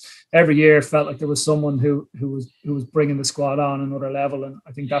like there was, every year it felt like there was someone who was bringing the squad on another level. And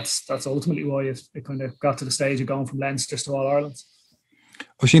I think that's ultimately why it kind of got to the stage of going from Leinster to All Ireland.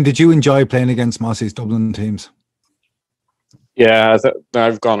 Oisín, did you enjoy playing against Mossy's Dublin teams? Yeah,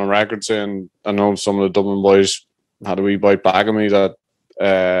 I've gone on record saying I know some of the Dublin boys had a wee bite back at me that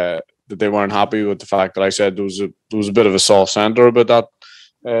they weren't happy with the fact that I said there was a bit of a soft centre about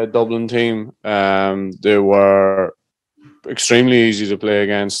that Dublin team. They were extremely easy to play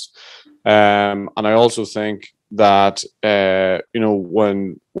against. And I also think that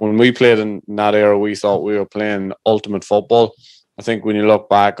when we played in that era, we thought we were playing ultimate football. I think when you look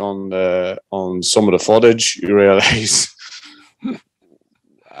back on some of the footage, you realise,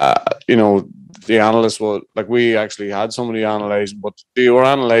 the analysts were like, we actually had somebody analyse, but they were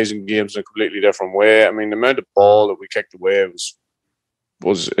analysing games in a completely different way. I mean, the amount of ball that we kicked away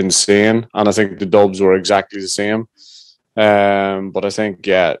was insane, and I think the dubs were exactly the same. But I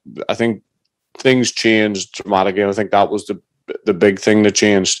think things changed dramatically. I think that was the big thing that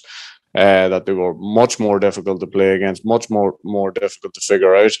changed. That they were much more difficult to play against, much more difficult to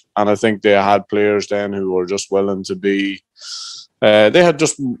figure out. And I think they had players then who were just willing to be. They had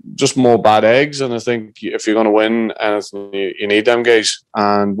just more bad eggs, and I think if you're going to win anything, you need them guys.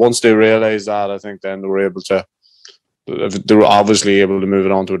 And once they realised that, I think then they were obviously able to move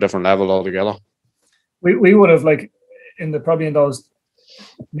it on to a different level altogether. We would have, like, probably in those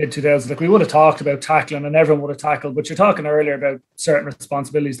mid-2000s, like, we would have talked about tackling and everyone would have tackled, but you're talking earlier about certain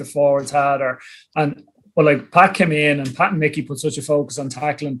responsibilities the forwards had, but like Pat came in and Pat and Mickey put such a focus on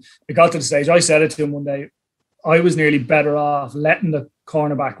tackling. It got to the stage, I said it to him one day, I was nearly better off letting the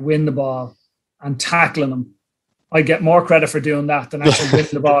cornerback win the ball and tackling him. I get more credit for doing that than actually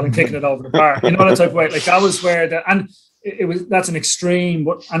winning the ball and kicking it over the bar. You know that type of way. Like, that was where that's an extreme,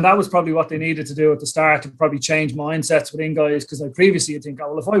 and that was probably what they needed to do at the start to probably change mindsets within guys. Because like previously, you'd think, oh,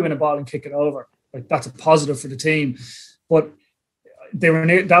 well, if I win a ball and kick it over, like, that's a positive for the team. But they were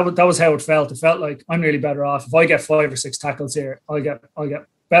that was how it felt. It felt like I'm really better off if I get 5 or 6 tackles here. I get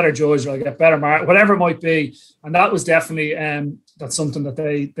better judge, or I get better mark, whatever it might be. And that was definitely that's something that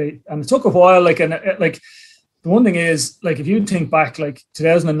they and it took a while. The one thing is, like, if you think back, like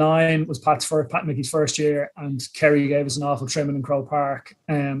 2009 was Pat Mickey's first year, and Kerry gave us an awful trimming in Croke Park.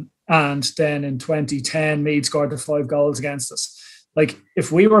 And then in 2010, Meath scored the 5 goals against us. Like,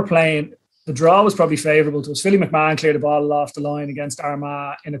 if we were playing, the draw was probably favourable to us. Philly McMahon cleared the ball off the line against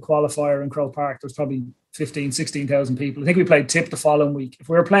Armagh in a qualifier in Croke Park. There was probably 15,000, 16,000 people. I think we played Tip the following week. If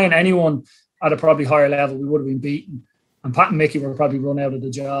we were playing anyone at a probably higher level, we would have been beaten. And Pat and Mickey were probably run out of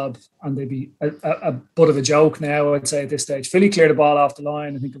the job, and they'd be a bit of a joke now, I'd say, at this stage. Philly cleared the ball off the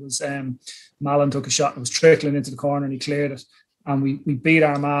line. I think it was Mallon took a shot and it was trickling into the corner, and he cleared it. And we beat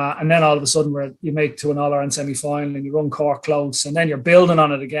Armagh. And then all of a sudden you make to an All-Ireland semi-final and you run Cork close, and then you're building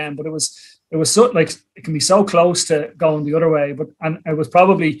on it again. But it was so, like, it can be so close to going the other way. And it was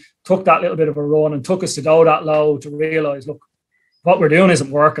probably took that little bit of a run and took us to go that low to realise, look, what we're doing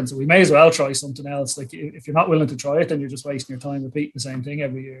isn't working, so we may as well try something else. Like, if you're not willing to try it, then you're just wasting your time repeating the same thing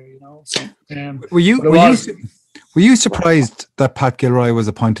every year, you know. So, were you surprised that Pat Gilroy was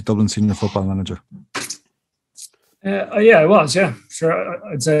appointed Dublin senior football manager? Yeah, I was. Yeah, sure.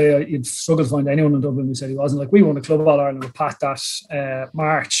 I'd say you'd struggle to find anyone in Dublin who said he wasn't. Like, we won the Club All Ireland with Pat that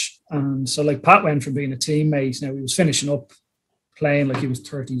March, and so, like, Pat went from being a teammate. Now he was finishing up playing, like, he was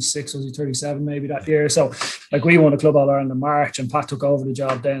 36, was he 37 maybe that year? So, like, we won a Club All Ireland in March, and Pat took over the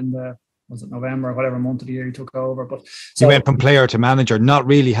job then. Was it November or whatever month of the year he took over? But so, he went from player to manager, not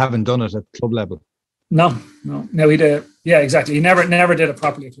really having done it at club level. No, he did. Yeah, exactly. He never did it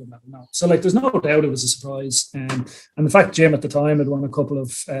properly at club level. No. So, like, there's no doubt it was a surprise. And the fact Jim at the time had won a couple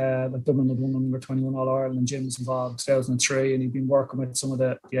of like, Dublin had won under 21 All Ireland, and Jim was involved in 2003, and he'd been working with some of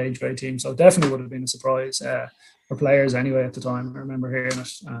the age grade teams. So it definitely would have been a surprise for players anyway at the time. I remember hearing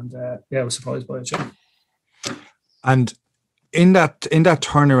it, and I was surprised by it. Yeah. And in that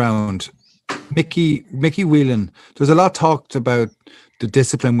turnaround, Mickey Whelan, there's a lot talked about the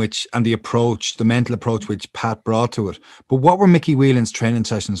discipline and the approach, the mental approach which Pat brought to it. But what were Mickey Whelan's training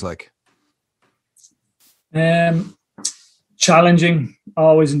sessions like? Challenging,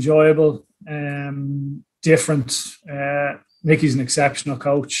 always enjoyable, different. Mickey's an exceptional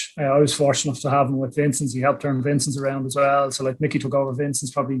coach. I was fortunate enough to have him with Vincent's. He helped turn Vincent's around as well. So, like, Mickey took over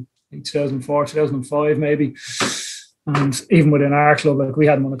Vincent's probably 2004, 2005 maybe. And even within our club, like, we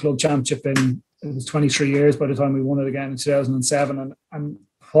hadn't won a club championship in, it was 23 years by the time we won it again in 2007. And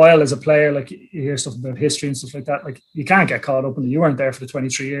while as a player, like, you hear stuff about history and stuff like that, like, you can't get caught up in it. You weren't there for the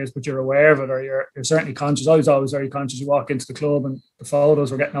 23 years, but you're aware of it, or you're certainly conscious. I was always very conscious. You walk into the club and the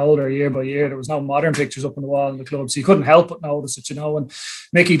photos were getting older year by year. There was no modern pictures up on the wall in the club, so you couldn't help but notice it, you know. And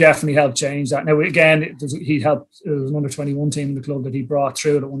Mickey definitely helped change that. Now, again, he helped. It was an under-21 team in the club that he brought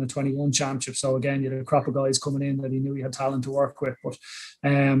through that won a 21 championship. So again, you had a crop of guys coming in that he knew he had talent to work with. But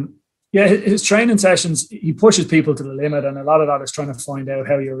yeah, his training sessions, he pushes people to the limit, and a lot of that is trying to find out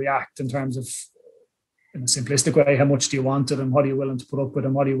how you react in terms of in a simplistic way, how much do you want it and what are you willing to put up with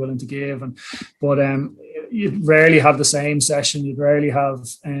and what are you willing to give? But you'd rarely have the same session. You'd rarely have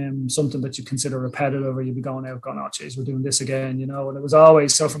something that you consider repetitive, or you'd be going out going, oh, geez, we're doing this again, you know. And it was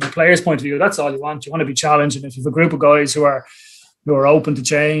always, so from a player's point of view, that's all you want. You want to be challenged. And if you have a group of guys who are open to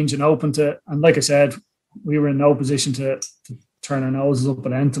change and open to, and like I said, we were in no position to turn our noses up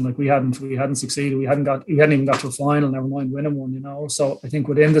at anything. Like we hadn't succeeded. We hadn't even got to a final, never mind winning one, you know. So I think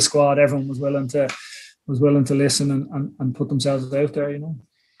within the squad, everyone was willing to listen and put themselves out there, you know.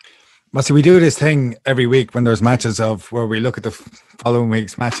 Well, see, we do this thing every week when there's matches where we look at the following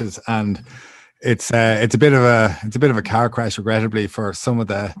week's matches, and it's a bit of a car crash, regrettably, for some of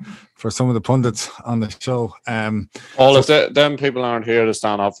the pundits on the show. If them people aren't here to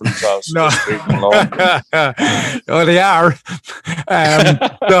stand up for themselves. No, oh, they are.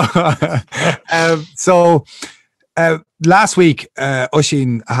 Last week,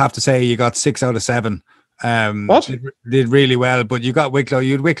 Oisín, I have to say, you got 6 out of 7. What? Did really well, but you got Wicklow.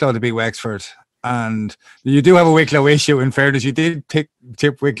 You had Wicklow to beat Wexford, and you do have a Wicklow issue. In fairness, you did tip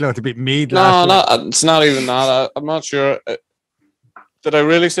Wicklow to beat Meath. It's not even that. I'm not sure. Did I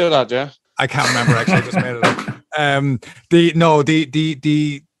really say that? Yeah, I can't remember. Actually, I just made it up.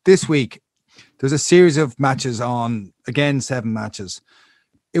 This week there's a series of matches on. Again, 7 matches.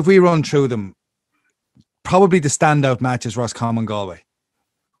 If we run through them, probably the standout match is Roscommon Galway.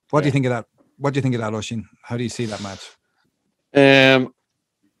 What do you think of that? What do you think of that, Oisín? How do you see that match? I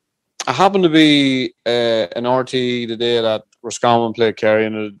happened to be in RT the day that Roscommon played Kerry,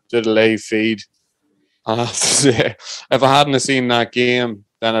 and it did a live feed. I have to say, if I hadn't seen that game,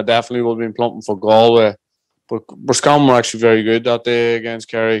 then I definitely would have been plumping for Galway. But Roscommon were actually very good that day against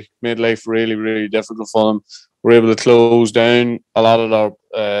Kerry. Made life really, really difficult for them. Were able to close down a lot of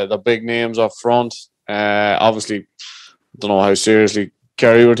their big names up front. Obviously, I don't know how seriously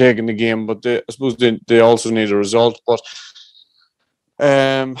Kerry were taking the game, but I suppose they also need a result. But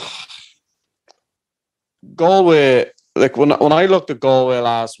Galway, like when I looked at Galway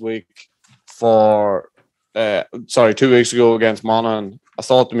last week 2 weeks ago against Monaghan, I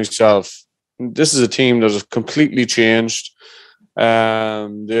thought to myself, this is a team that has completely changed.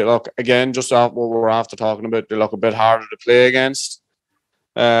 They look, again, just after what we're after talking about, they look a bit harder to play against.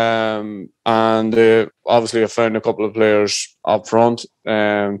 And they obviously have found a couple of players up front,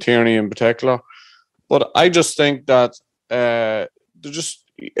 Tierney in particular. But I just think that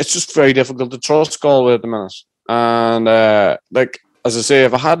it's just very difficult to trust Galway at the minute. And as I say,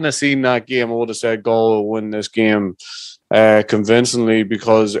 if I hadn't seen that game, I would have said Galway will win this game convincingly,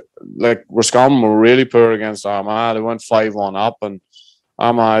 because like Roscommon were really poor against Armagh. They went 5-1 up, and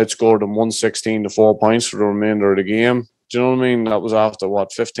Armagh outscored them 116 to 4 points for the remainder of the game. Do you know what I mean? That was after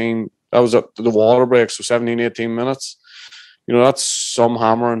 15? That was at the water breaks for 17, 18 minutes. You know, that's some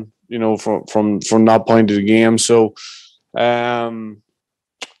hammering, you know, from that point of the game. So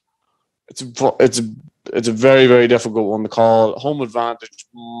it's a very, very difficult one to call. Home advantage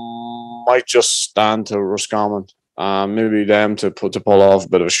might just stand to Roscommon. Maybe them to pull off a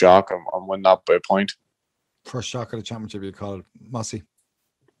bit of a shock and win that by a point. First shock of the championship, you call it, Mossy.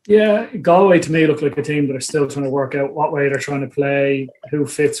 Yeah, Galway to me look like a team that are still trying to work out what way they're trying to play, who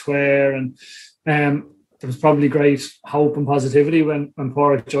fits where, and there was probably great hope and positivity when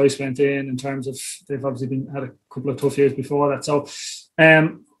Pádraig Joyce went in terms of they've obviously had a couple of tough years before that. So,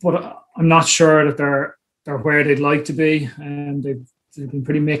 but I'm not sure that they're where they'd like to be, and they've been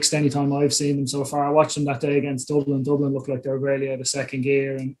pretty mixed anytime I've seen them so far. I watched them that day against Dublin. Dublin looked like they were really out of second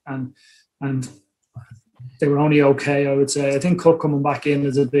gear, and they were only okay, I would say. I think Cook coming back in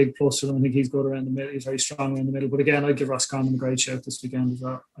is a big plus for them. I think he's good around the middle. He's very strong around the middle. But again, I'd give Roscommon a great shout this weekend as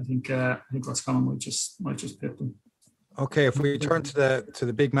well. I think Roscommon might just pip them. Okay, if we turn to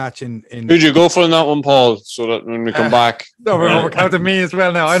the big match in who'd you go for in that one, Paul? So that when we come back, no, we're counting me as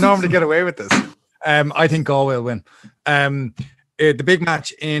well now. I normally get away with this. I think Galway will win. The big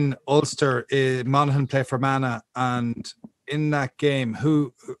match in Ulster, Monaghan play for Fermanagh, and in that game,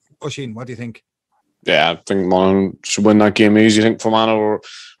 Oisín, what do you think? Yeah, I think Monaghan should win that game easy. I think Fermanagh were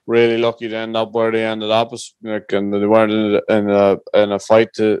really lucky to end up where they ended up, and they weren't in a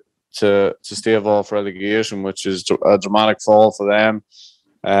fight to stave off relegation, which is a dramatic fall for them.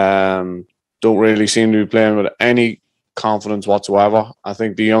 Don't really seem to be playing with any confidence whatsoever. I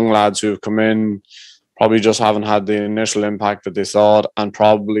think the young lads who have come in probably just haven't had the initial impact that they thought, and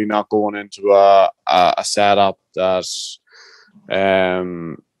probably not going into a setup that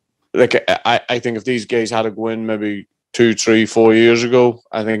I think if these guys had to go in maybe 2, 3, 4 years ago,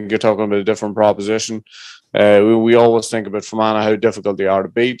 I think you're talking about a different proposition. we always think about Fermanagh how difficult they are to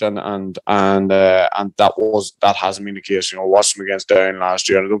beat, and that hasn't been the case. Watched them against Down last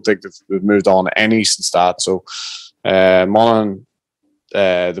year, and I don't think they've moved on any since that. So, Monaghan,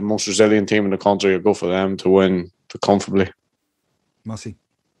 the most resilient team in the country, will go for them to win comfortably. Mossy.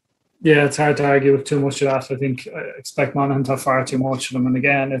 Yeah, it's hard to argue with too much of that. I think I expect Monaghan to have far too much of them, and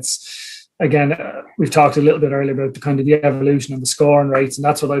we've talked a little bit earlier about the evolution of the scoring rates, and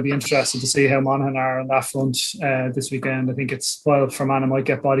that's what I'd be interested to see how Monaghan are on that front this weekend. I think it's Fermanagh might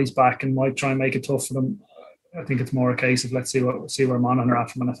get bodies back and might try and make it tough for them. I think it's more a case of let's see where Monaghan are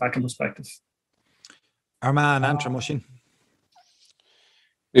at from an attacking perspective. Armagh, Antrim, Oisín.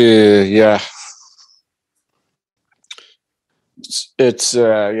 Yeah. It's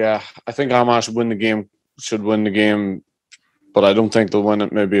I think Armagh should win the game. But I don't think they'll win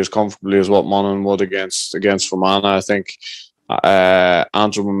it maybe as comfortably as what Monaghan would against Fermanagh. I think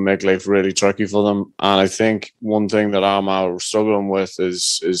Antrim will make life really tricky for them. And I think one thing that Armagh are struggling with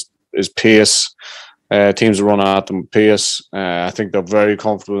is pace. Teams are running at them with pace. I think they're very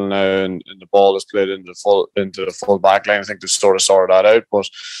comfortable now, and the ball is played into the full back line. I think they've sort of sorted that out, but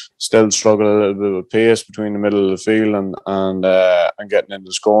still struggle a little bit with pace between the middle of the field and getting into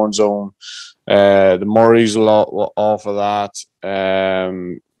the scoring zone. The Murrays will offer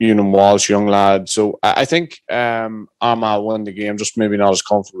that. Ewan Walsh, young lad. So I think Armagh win the game, just maybe not as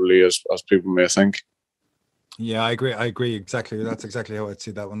comfortably as people may think. Yeah, I agree exactly. That's exactly how I'd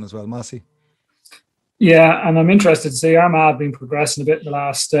see that one as well. Mossy. Yeah, and I'm interested to see Armagh have been progressing a bit in the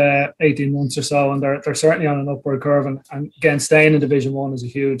last 18 months or so, and they're certainly on an upward curve. And again, staying in Division 1 is a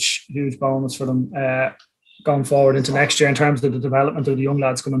huge bonus for them going forward into next year in terms of the development of the young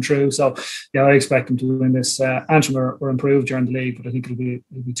lads coming through. So, yeah, I expect them to win this. Antrim were improved during the league, but I think it'll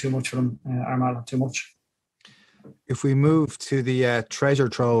be too much for them. Armagh have too much. If we move to the treasure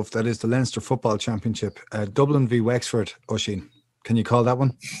trove that is the Leinster Football Championship, Dublin v Wexford, Oisín, can you call that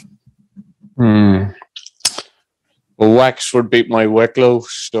one? Well, Wexford beat my Wicklow,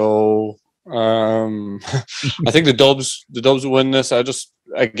 so I think the Dubs will win this. I'll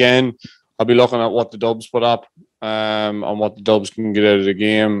be looking at what the Dubs put up and what the Dubs can get out of the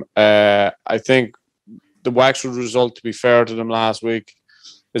game. I think the Wexford result, to be fair to them last week,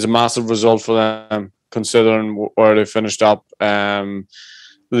 is a massive result for them, considering where they finished up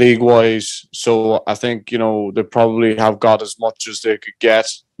league-wise. So I think, they probably have got as much as they could get,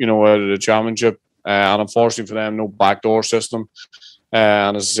 out of the championship. And unfortunately for them, no backdoor system.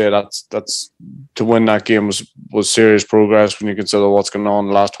 And as I say, that's to win that game was serious progress when you consider what's going on in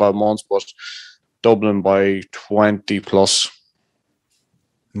the last 12 months. But Dublin by 20 plus.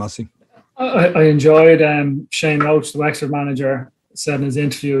 Mossy. I enjoyed Shane Roach, the Wexford manager, said in his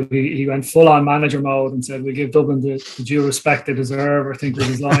interview he went full on manager mode and said we give Dublin the due respect they deserve, I think was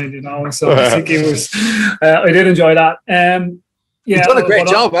his line, So I think he was. I did enjoy that. Yeah, he's done a great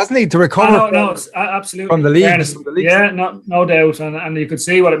job, hasn't he, to recover absolutely from the league. Yeah, no doubt, and you could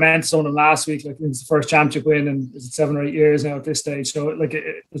see what it meant to some of them last week. Like, it was the first championship win in 7 or 8 years now at this stage. So,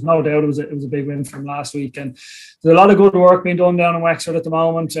 there's no doubt it was a big win from last week. And there's a lot of good work being done down in Wexford at the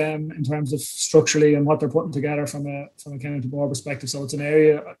moment, in terms of structurally and what they're putting together from a county board perspective. So it's an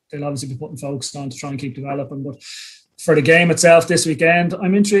area they'll obviously be putting focus on to try and keep developing. But for the game itself this weekend,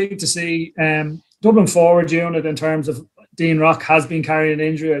 I'm intrigued to see Dublin forward unit in terms of. Dean Rock has been carrying an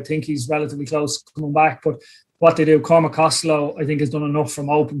injury. I think he's relatively close coming back. But what they do, Cormac Costello, I think, has done enough from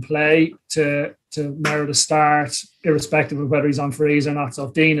open play to merit a start, irrespective of whether he's on freeze or not. So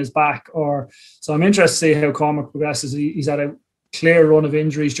if Dean is back, so I'm interested to see how Cormac progresses. He's had a clear run of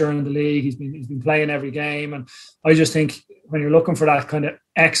injuries during the league. He's been playing every game, and I just think when you're looking for that kind of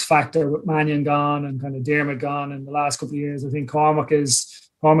X factor with Mannion gone and kind of Dermot gone in the last couple of years, I think Cormac is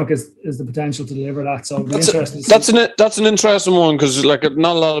the potential to deliver that. So that's an interesting one, because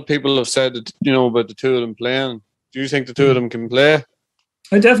not a lot of people have said that, about the two of them playing. Do you think the two of them can play?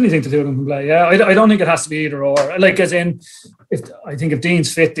 I definitely think the two of them can play. Yeah, I don't think it has to be either or. If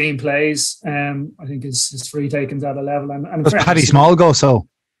Dean's fit, Dean plays. I think his free taking's at a level. And does Paddy Small go so?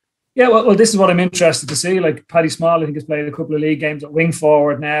 Yeah, well, this is what I'm interested to see. Like, Paddy Small, I think, has played a couple of league games at wing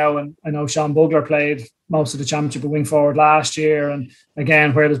forward now, and I know Sean Bugler played most of the championship at wing forward last year. And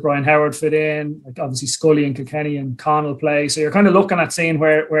again, where does Brian Howard fit in? Like, obviously Scully and Kilkenny and Connell play. So you're kind of looking at seeing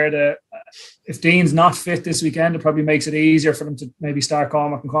where if Dean's not fit this weekend, it probably makes it easier for them to maybe start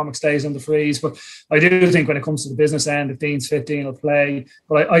Cormac, and Cormac stays on the freeze. But I do think when it comes to the business end, if Dean's fit, Dean will play.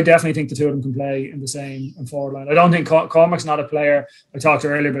 But I definitely think the two of them can play in the same forward line. I don't think Cormac's not a player. I talked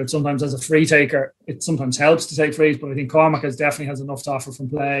earlier about sometimes as a free taker, it sometimes helps to take frees, but I think Cormac definitely has enough to offer from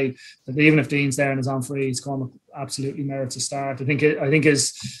play that even if Dean's there and is on freeze, Cormac absolutely merits a start. I think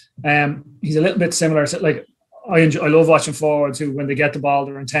he's a little bit similar to, like, I love watching forwards who, when they get the ball,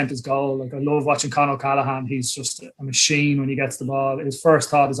 their intent is goal. Like, I love watching Conor O'Callaghan. He's just a machine when he gets the ball. His first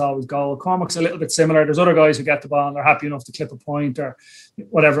thought is always goal. Cormac's a little bit similar. There's other guys who get the ball and they're happy enough to clip a point or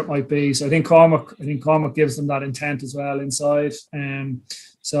whatever it might be. So I think Cormac gives them that intent as well inside.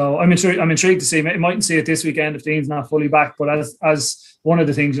 So I'm intrigued to see. I mightn't see it this weekend if Dean's not fully back. But as one of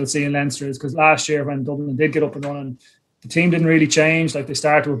the things you'll see in Leinster is, because last year when Dublin did get up and running, the team didn't really change. Like, they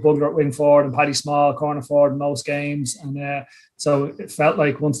started with Bugler at wing forward and Paddy Small corner forward in most games, and so it felt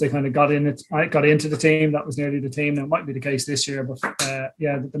like once they kind of got into the team, that was nearly the team. Now, it might be the case this year, but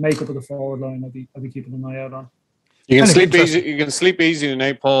the makeup of the forward line, I'll be keeping an eye out on. You can sleep easy. You can sleep easy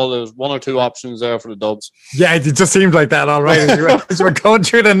tonight, Paul. There's one or two options there for the Dubs. Yeah, it just seemed like that. All right, as we're going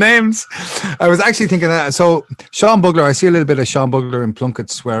through the names, I was actually thinking that. So Sean Bugler, I see a little bit of Sean Bugler in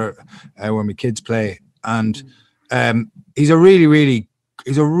Plunkett's where my kids play, and he's a really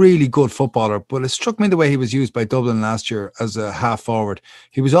good footballer. But it struck me the way he was used by Dublin last year as a half forward.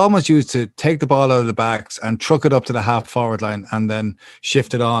 He was almost used to take the ball out of the backs and truck it up to the half forward line and then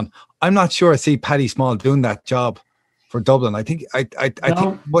shift it on. I'm not sure I see Paddy Small doing that job for Dublin. I think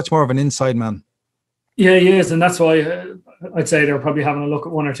think much more of an inside man. Yeah, he is, and that's why I'd say they're probably having a look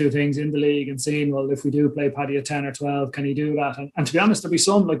at one or two things in the league and seeing, well, if we do play Paddy at 10 or 12, can he do that? And to be honest, there'll be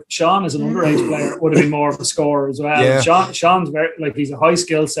some, like Sean is an underage player, would have been more of a scorer as well. Yeah. Sean's very, like, he's a high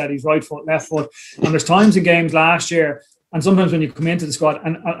skill set. He's right foot, left foot, and there's times in games last year, and sometimes when you come into the squad,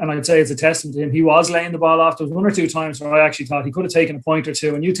 and I'd say it's a testament to him, he was laying the ball off. There was one or two times where I actually thought he could have taken a point or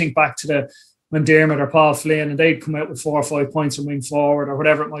two, and you think back to when Dermot or Paul Flynn, and they'd come out with 4 or 5 points from wing forward or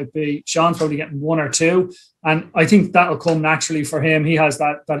whatever it might be. Sean's probably getting 1 or 2. And I think that'll come naturally for him. He has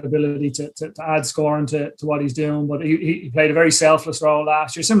that ability to add scoring to what he's doing. But he played a very selfless role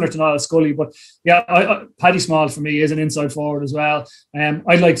last year, similar to Niall Scully. But yeah, Paddy Small for me is an inside forward as well.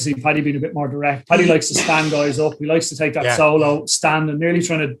 I'd like to see Paddy being a bit more direct. Paddy likes to stand guys up. He likes to take that solo stand and nearly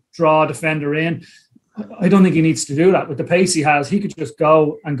trying to draw a defender in. I don't think he needs to do that. With the pace he has, he could just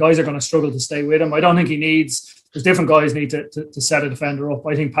go and guys are going to struggle to stay with him. I don't think he needs, because different guys need to set a defender up.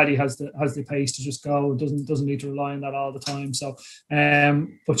 I think Paddy has the pace to just go, doesn't need to rely on that all the time. So,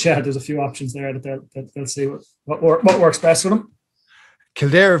 but yeah, there's a few options there that they'll see what works best for them.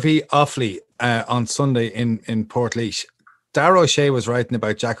 Kildare v Offaly on Sunday in Portlaoise. Darragh O'Shea was writing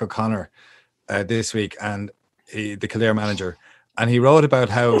about Jack O'Connor this week, and the Kildare manager, and he wrote about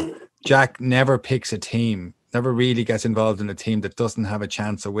how Jack never picks a team, never really gets involved in a team that doesn't have a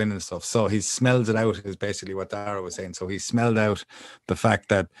chance of winning stuff. So he smells it out, is basically what Darragh was saying. So he smelled out the fact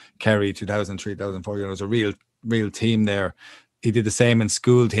that Kerry 2003, 2004, was a real team there. He did the same in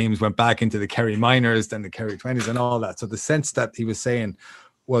school teams, went back into the Kerry minors, then the Kerry 20s and all that. So the sense that he was saying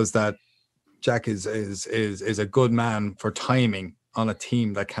was that Jack is a good man for timing on a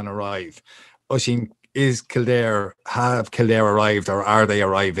team that can arrive. Oisín, have Kildare arrived, or are they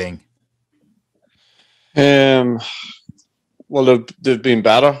arriving? Well, they've been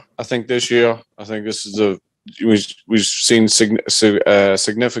better, I think, this year. I think this is we've seen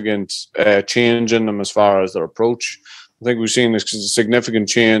significant change in them as far as their approach. I think we've seen a significant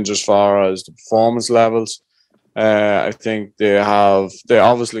change as far as the performance levels. I think they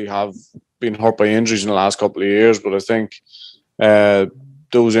obviously have been hurt by injuries in the last couple of years, but I think a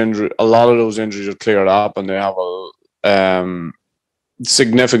lot of those injuries are cleared up, and they have a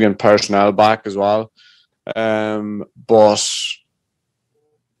significant personnel back as well. But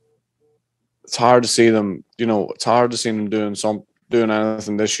it's hard to see them. It's hard to see them doing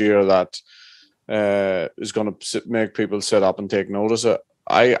anything this year that is going to make people sit up and take notice.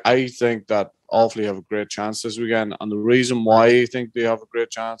 I think that Offaly have a great chance this weekend, and the reason why I think they have a great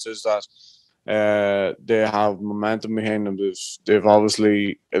chance is that they have momentum behind them. They've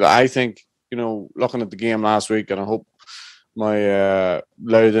obviously, I think, looking at the game last week, and I hope my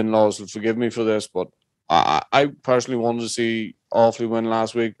loud in-laws will forgive me for this, but I personally wanted to see Offaly win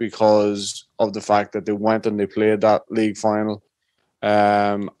last week because of the fact that they went and they played that league final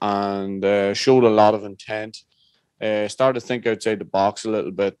and showed a lot of intent. Started to think outside the box a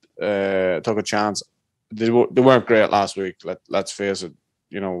little bit, took a chance. They weren't great last week, let's face it.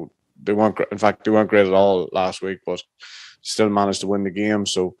 They weren't great at all last week, but still managed to win the game.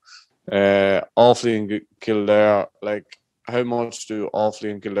 So Offaly and Kildare, how much do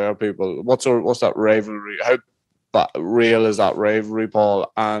Offaly and Kildare people? What's that rivalry? How real is that rivalry,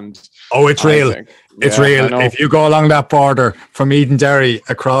 Paul? And it's real. It's real. If you go along that border from Edenderry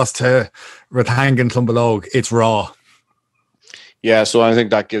across to Rathangan, Clonbelogue, it's raw. Yeah, so I think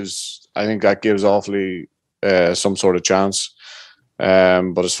that gives Offaly some sort of chance.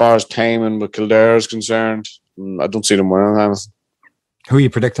 But as far as timing with Kildare is concerned, I don't see them winning anything. Who are you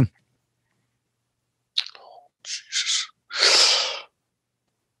predicting? Jesus.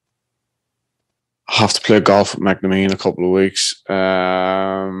 I have to play golf with McNamee in a couple of weeks.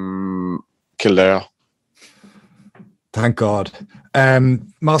 Kildare. Thank God.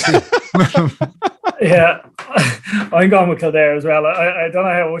 Mossy. Yeah, I'm going with Kildare as well. I don't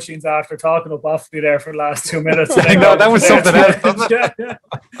know how Oisín's after talking up Offaly there for the last 2 minutes. I know, that was something else, wasn't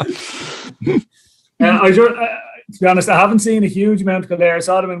it? To be honest, I haven't seen a huge amount of Kildare. I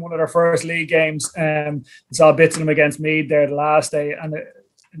saw them in one of their first league games. I saw bits of them against Meath there the last day, and it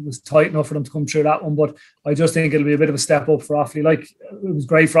was tight enough for them to come through that one. But I just think it'll be a bit of a step up for Offaly. Like, it was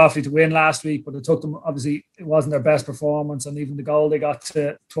great for Offaly to win last week, but it took them, obviously, it wasn't their best performance, and even the goal they got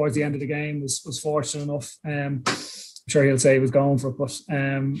to towards the end of the game was fortunate enough. I'm sure he'll say he was going for it, but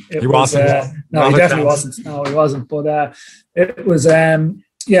he wasn't. No, he definitely wasn't. No, he wasn't. But it was.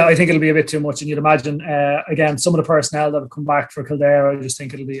 Yeah, I think it'll be a bit too much, and you'd imagine again some of the personnel that have come back for Kildare. I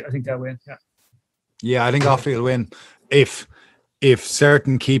think they'll win. Yeah, I think Offaly will win if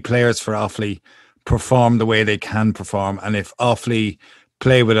certain key players for Offaly perform the way they can perform, and if Offaly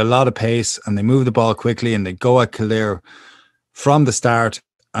play with a lot of pace and they move the ball quickly and they go at Kildare from the start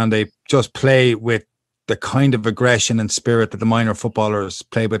and they just play with the kind of aggression and spirit that the minor footballers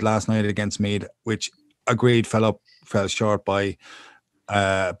played with last night against Meath, which agreed fell short by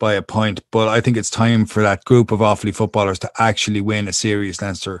a point. But I think it's time for that group of Offaly footballers to actually win a serious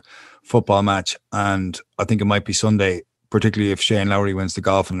Leinster football match, and I think it might be Sunday, particularly if Shane Lowry wins the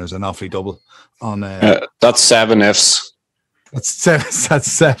golf and there's an Offaly double on. That's 7 ifs. That's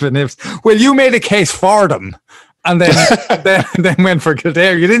 7 ifs. Well, you made a case for them, and then then went for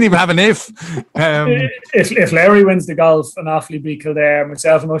Kildare. You didn't even have an if. If Larry wins the golf and Offaly beat Kildare,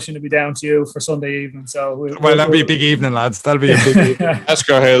 myself and Oisín will be down to you for Sunday evening. So that'll be a big evening, lads. That'll be a big evening.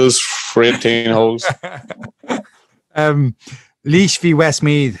 Esker Hills for 18 holes. Laois v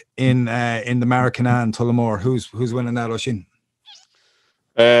Westmeath in the Maracana and Tullamore. Who's winning that, Oisín?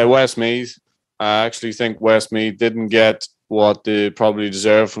 Westmeath. I actually think Westmeath didn't get what they probably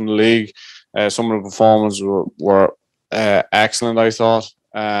deserved from the league. Some of the performances were excellent, I thought.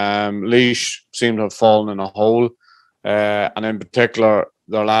 Laois seemed to have fallen in a hole. And in particular,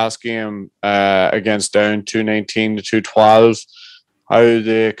 their last game against Down, 219 to 212. How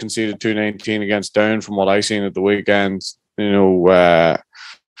they conceded 219 against Down, from what I seen at the weekend, that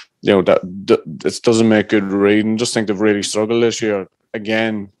it doesn't make good reading. Just think they've really struggled this year.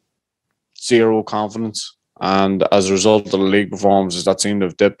 Again, zero confidence. And as a result of the league performances, that seemed to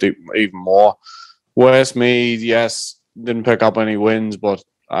have dipped even more. Westmeath, yes, didn't pick up any wins, but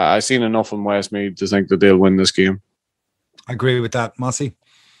I've seen enough from Westmeath to think that they'll win this game. I agree with that. Mossy?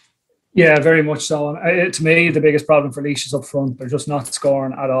 Yeah, very much so. And to me, the biggest problem for Laois is up front. They're just not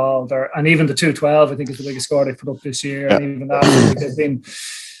scoring at all. And even the 212, I think, is the biggest score they've put up this year. Yeah. And even that, I think they've been...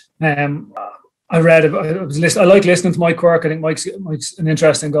 I like listening to Mike Quirk. I think Mike's an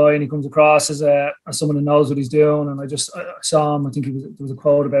interesting guy, and he comes across as someone who knows what he's doing. And I saw him. I think there was a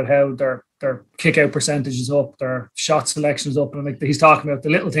quote about how their kick out percentage is up, their shot selection is up, and he's talking about the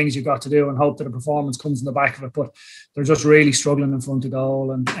little things you've got to do and hope that a performance comes in the back of it. But they're just really struggling in front of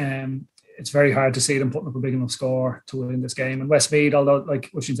goal, and it's very hard to see them putting up a big enough score to win this game. And Westmeath, although,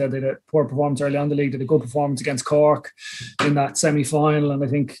 like Oisín said, they had a poor performance early on in the league, did a good performance against Cork in that semi-final, and I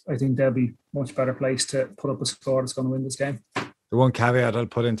think they'll be much better placed to put up a score that's going to win this game. The one caveat I'll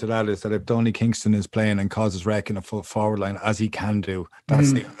put into that is that if Donny Kingston is playing and causes wreck in a full forward line, as he can do,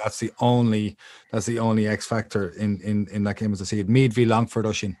 that's the only X factor in that game as I see it. Meath v Longford,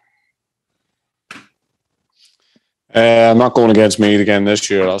 Oisín. I'm not going against Meath again this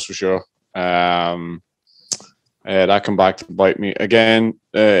year, that's for sure. That come back to bite me again.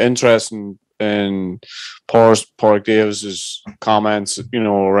 Interesting in Pádraig Davis's comments,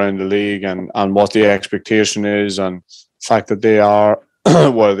 around the league and what the expectation is, and the fact that they are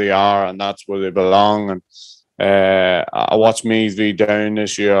where they are and that's where they belong. And I watched Meath v Down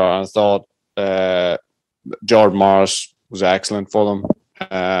this year, and I thought Jordan Morris was excellent for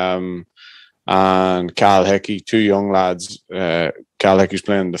them. And Cal Hickey, two young lads. Cal Hickey's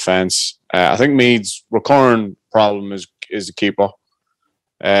playing defence. I think Meath's recurring problem is the keeper.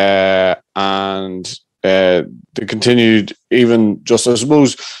 And they continued, even just, I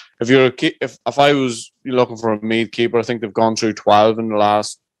suppose, if I was looking for a Meath keeper, I think they've gone through 12 in the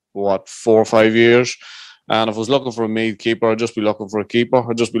last 4 or 5 years. And if I was looking for a Meath keeper, I'd just be looking for a keeper.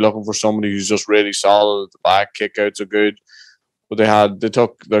 I'd just be looking for somebody who's just really solid at the back. Kick-outs are good. But they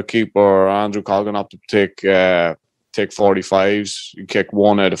took their keeper, Andrew Colgan, up to take 45s. He kicked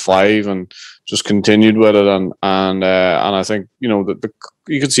 1 out of 5 and just continued with it. And I think, you know,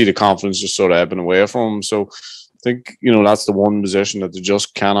 you could see the confidence just sort of ebbing away from him. So I think, you know, that's the one position that they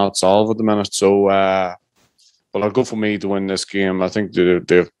just cannot solve at the minute. So, but I'll go for Meath to win this game. I think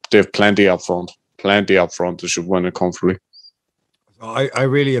they've plenty up front. Plenty up front. They should win it comfortably. I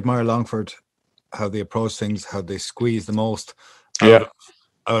really admire Longford, how they approach things, how they squeeze the most out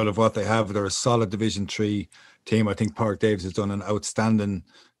of what they have. They're a solid Division 3 team. I think Park Davis has done an outstanding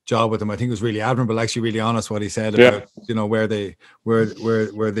job with them. I think it was really admirable, actually really honest what he said about you know where they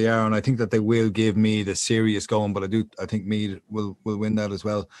are, and I think that they will give Meath a serious going, but I think Meath will win that as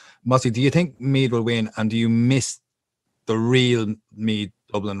well. Mossy, do you think Meath will win, and do you miss the real Meath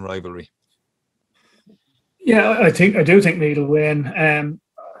Dublin rivalry? Yeah, I do think Meath will win.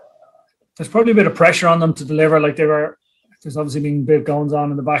 There's probably a bit of pressure on them to deliver. Like there's obviously been big goings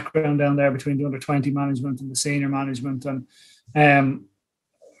on in the background down there between the under-20 management and the senior management, and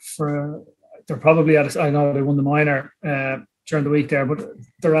they're probably I know they won the minor during the week there, but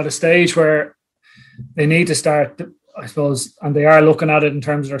they're at a stage where they need to start, I suppose, and they are looking at it in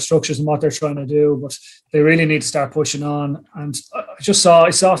terms of their structures and what they're trying to do, but they really need to start pushing on. And I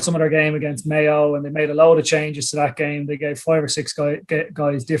saw some of their game against Mayo, and they made a load of changes to that game. They gave 5 or 6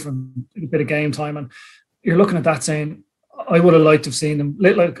 guys different bit of game time, and you're looking at that saying, I would have liked to have seen them,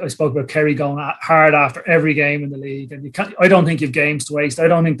 like I spoke about Kerry going hard after every game in the league, and I don't think you've games to waste. I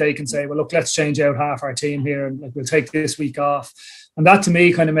don't think they can say, well, look, let's change out half our team here and we'll take this week off. And that to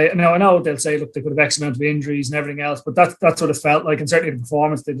me kind of made, now I know they'll say, look, they could have X amount of injuries and everything else, but that's what it felt like. And certainly the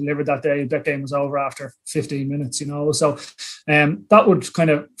performance they delivered that day, that game was over after 15 minutes, you know. So that would kind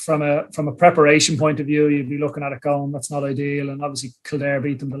of, from a preparation point of view, you'd be looking at it going, that's not ideal. And obviously Kildare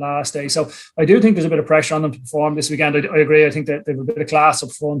beat them the last day. So I do think there's a bit of pressure on them to perform this weekend. I agree. I think that they have a bit of class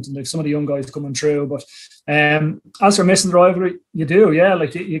up front, and some of the young guys coming through. But as for missing the rivalry, you do, yeah.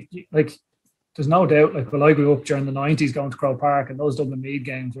 Like like. There's no doubt, like, well, I grew up during the 90s going to Croke Park, and those Dublin Meath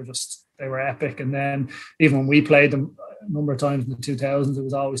games they were epic. And then even when we played them a number of times in the 2000s, it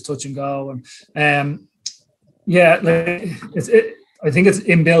was always touch and go. And I think it's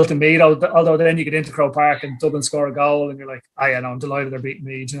inbuilt in Meath, although then you get into Croke Park and Dublin score a goal and you're like, I'm delighted they're beating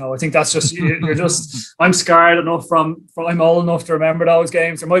Meath. You know, I think that's just, you're just, I'm scarred enough I'm old enough to remember those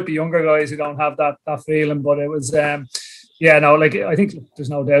games. There might be younger guys who don't have that feeling, but it was, I think there's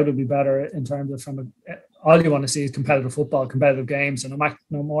no doubt it'll be better in terms of all you want to see is competitive football, competitive games. And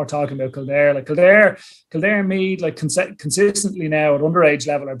no more talking about Kildare. Like Kildare and Meath, like consistently now at underage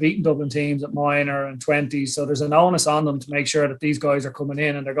level are beating Dublin teams at minor and 20s. So there's an onus on them to make sure that these guys are coming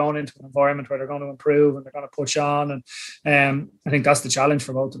in and they're going into an environment where they're going to improve and they're going to push on. And I think that's the challenge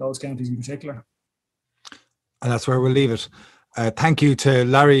for both of those counties in particular. And that's where we'll leave it. Thank you to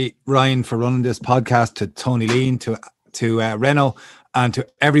Larry Ryan for running this podcast, to Tony Lean, to Renault, and to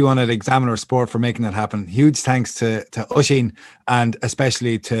everyone at Examiner Sport for making it happen. Huge thanks to Oisín, and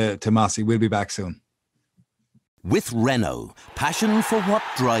especially to Mossy. We'll be back soon. With Renault, passion for what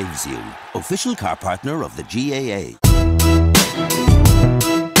drives you. Official car partner of the GAA.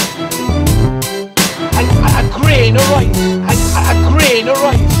 A grain of rice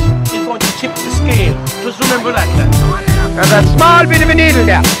is going to tip the scale. Just remember that, lad. And that small bit of a needle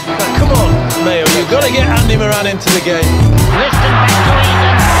there. Come on, Mayo, you've got to get Andy Moran into the game. Liston victory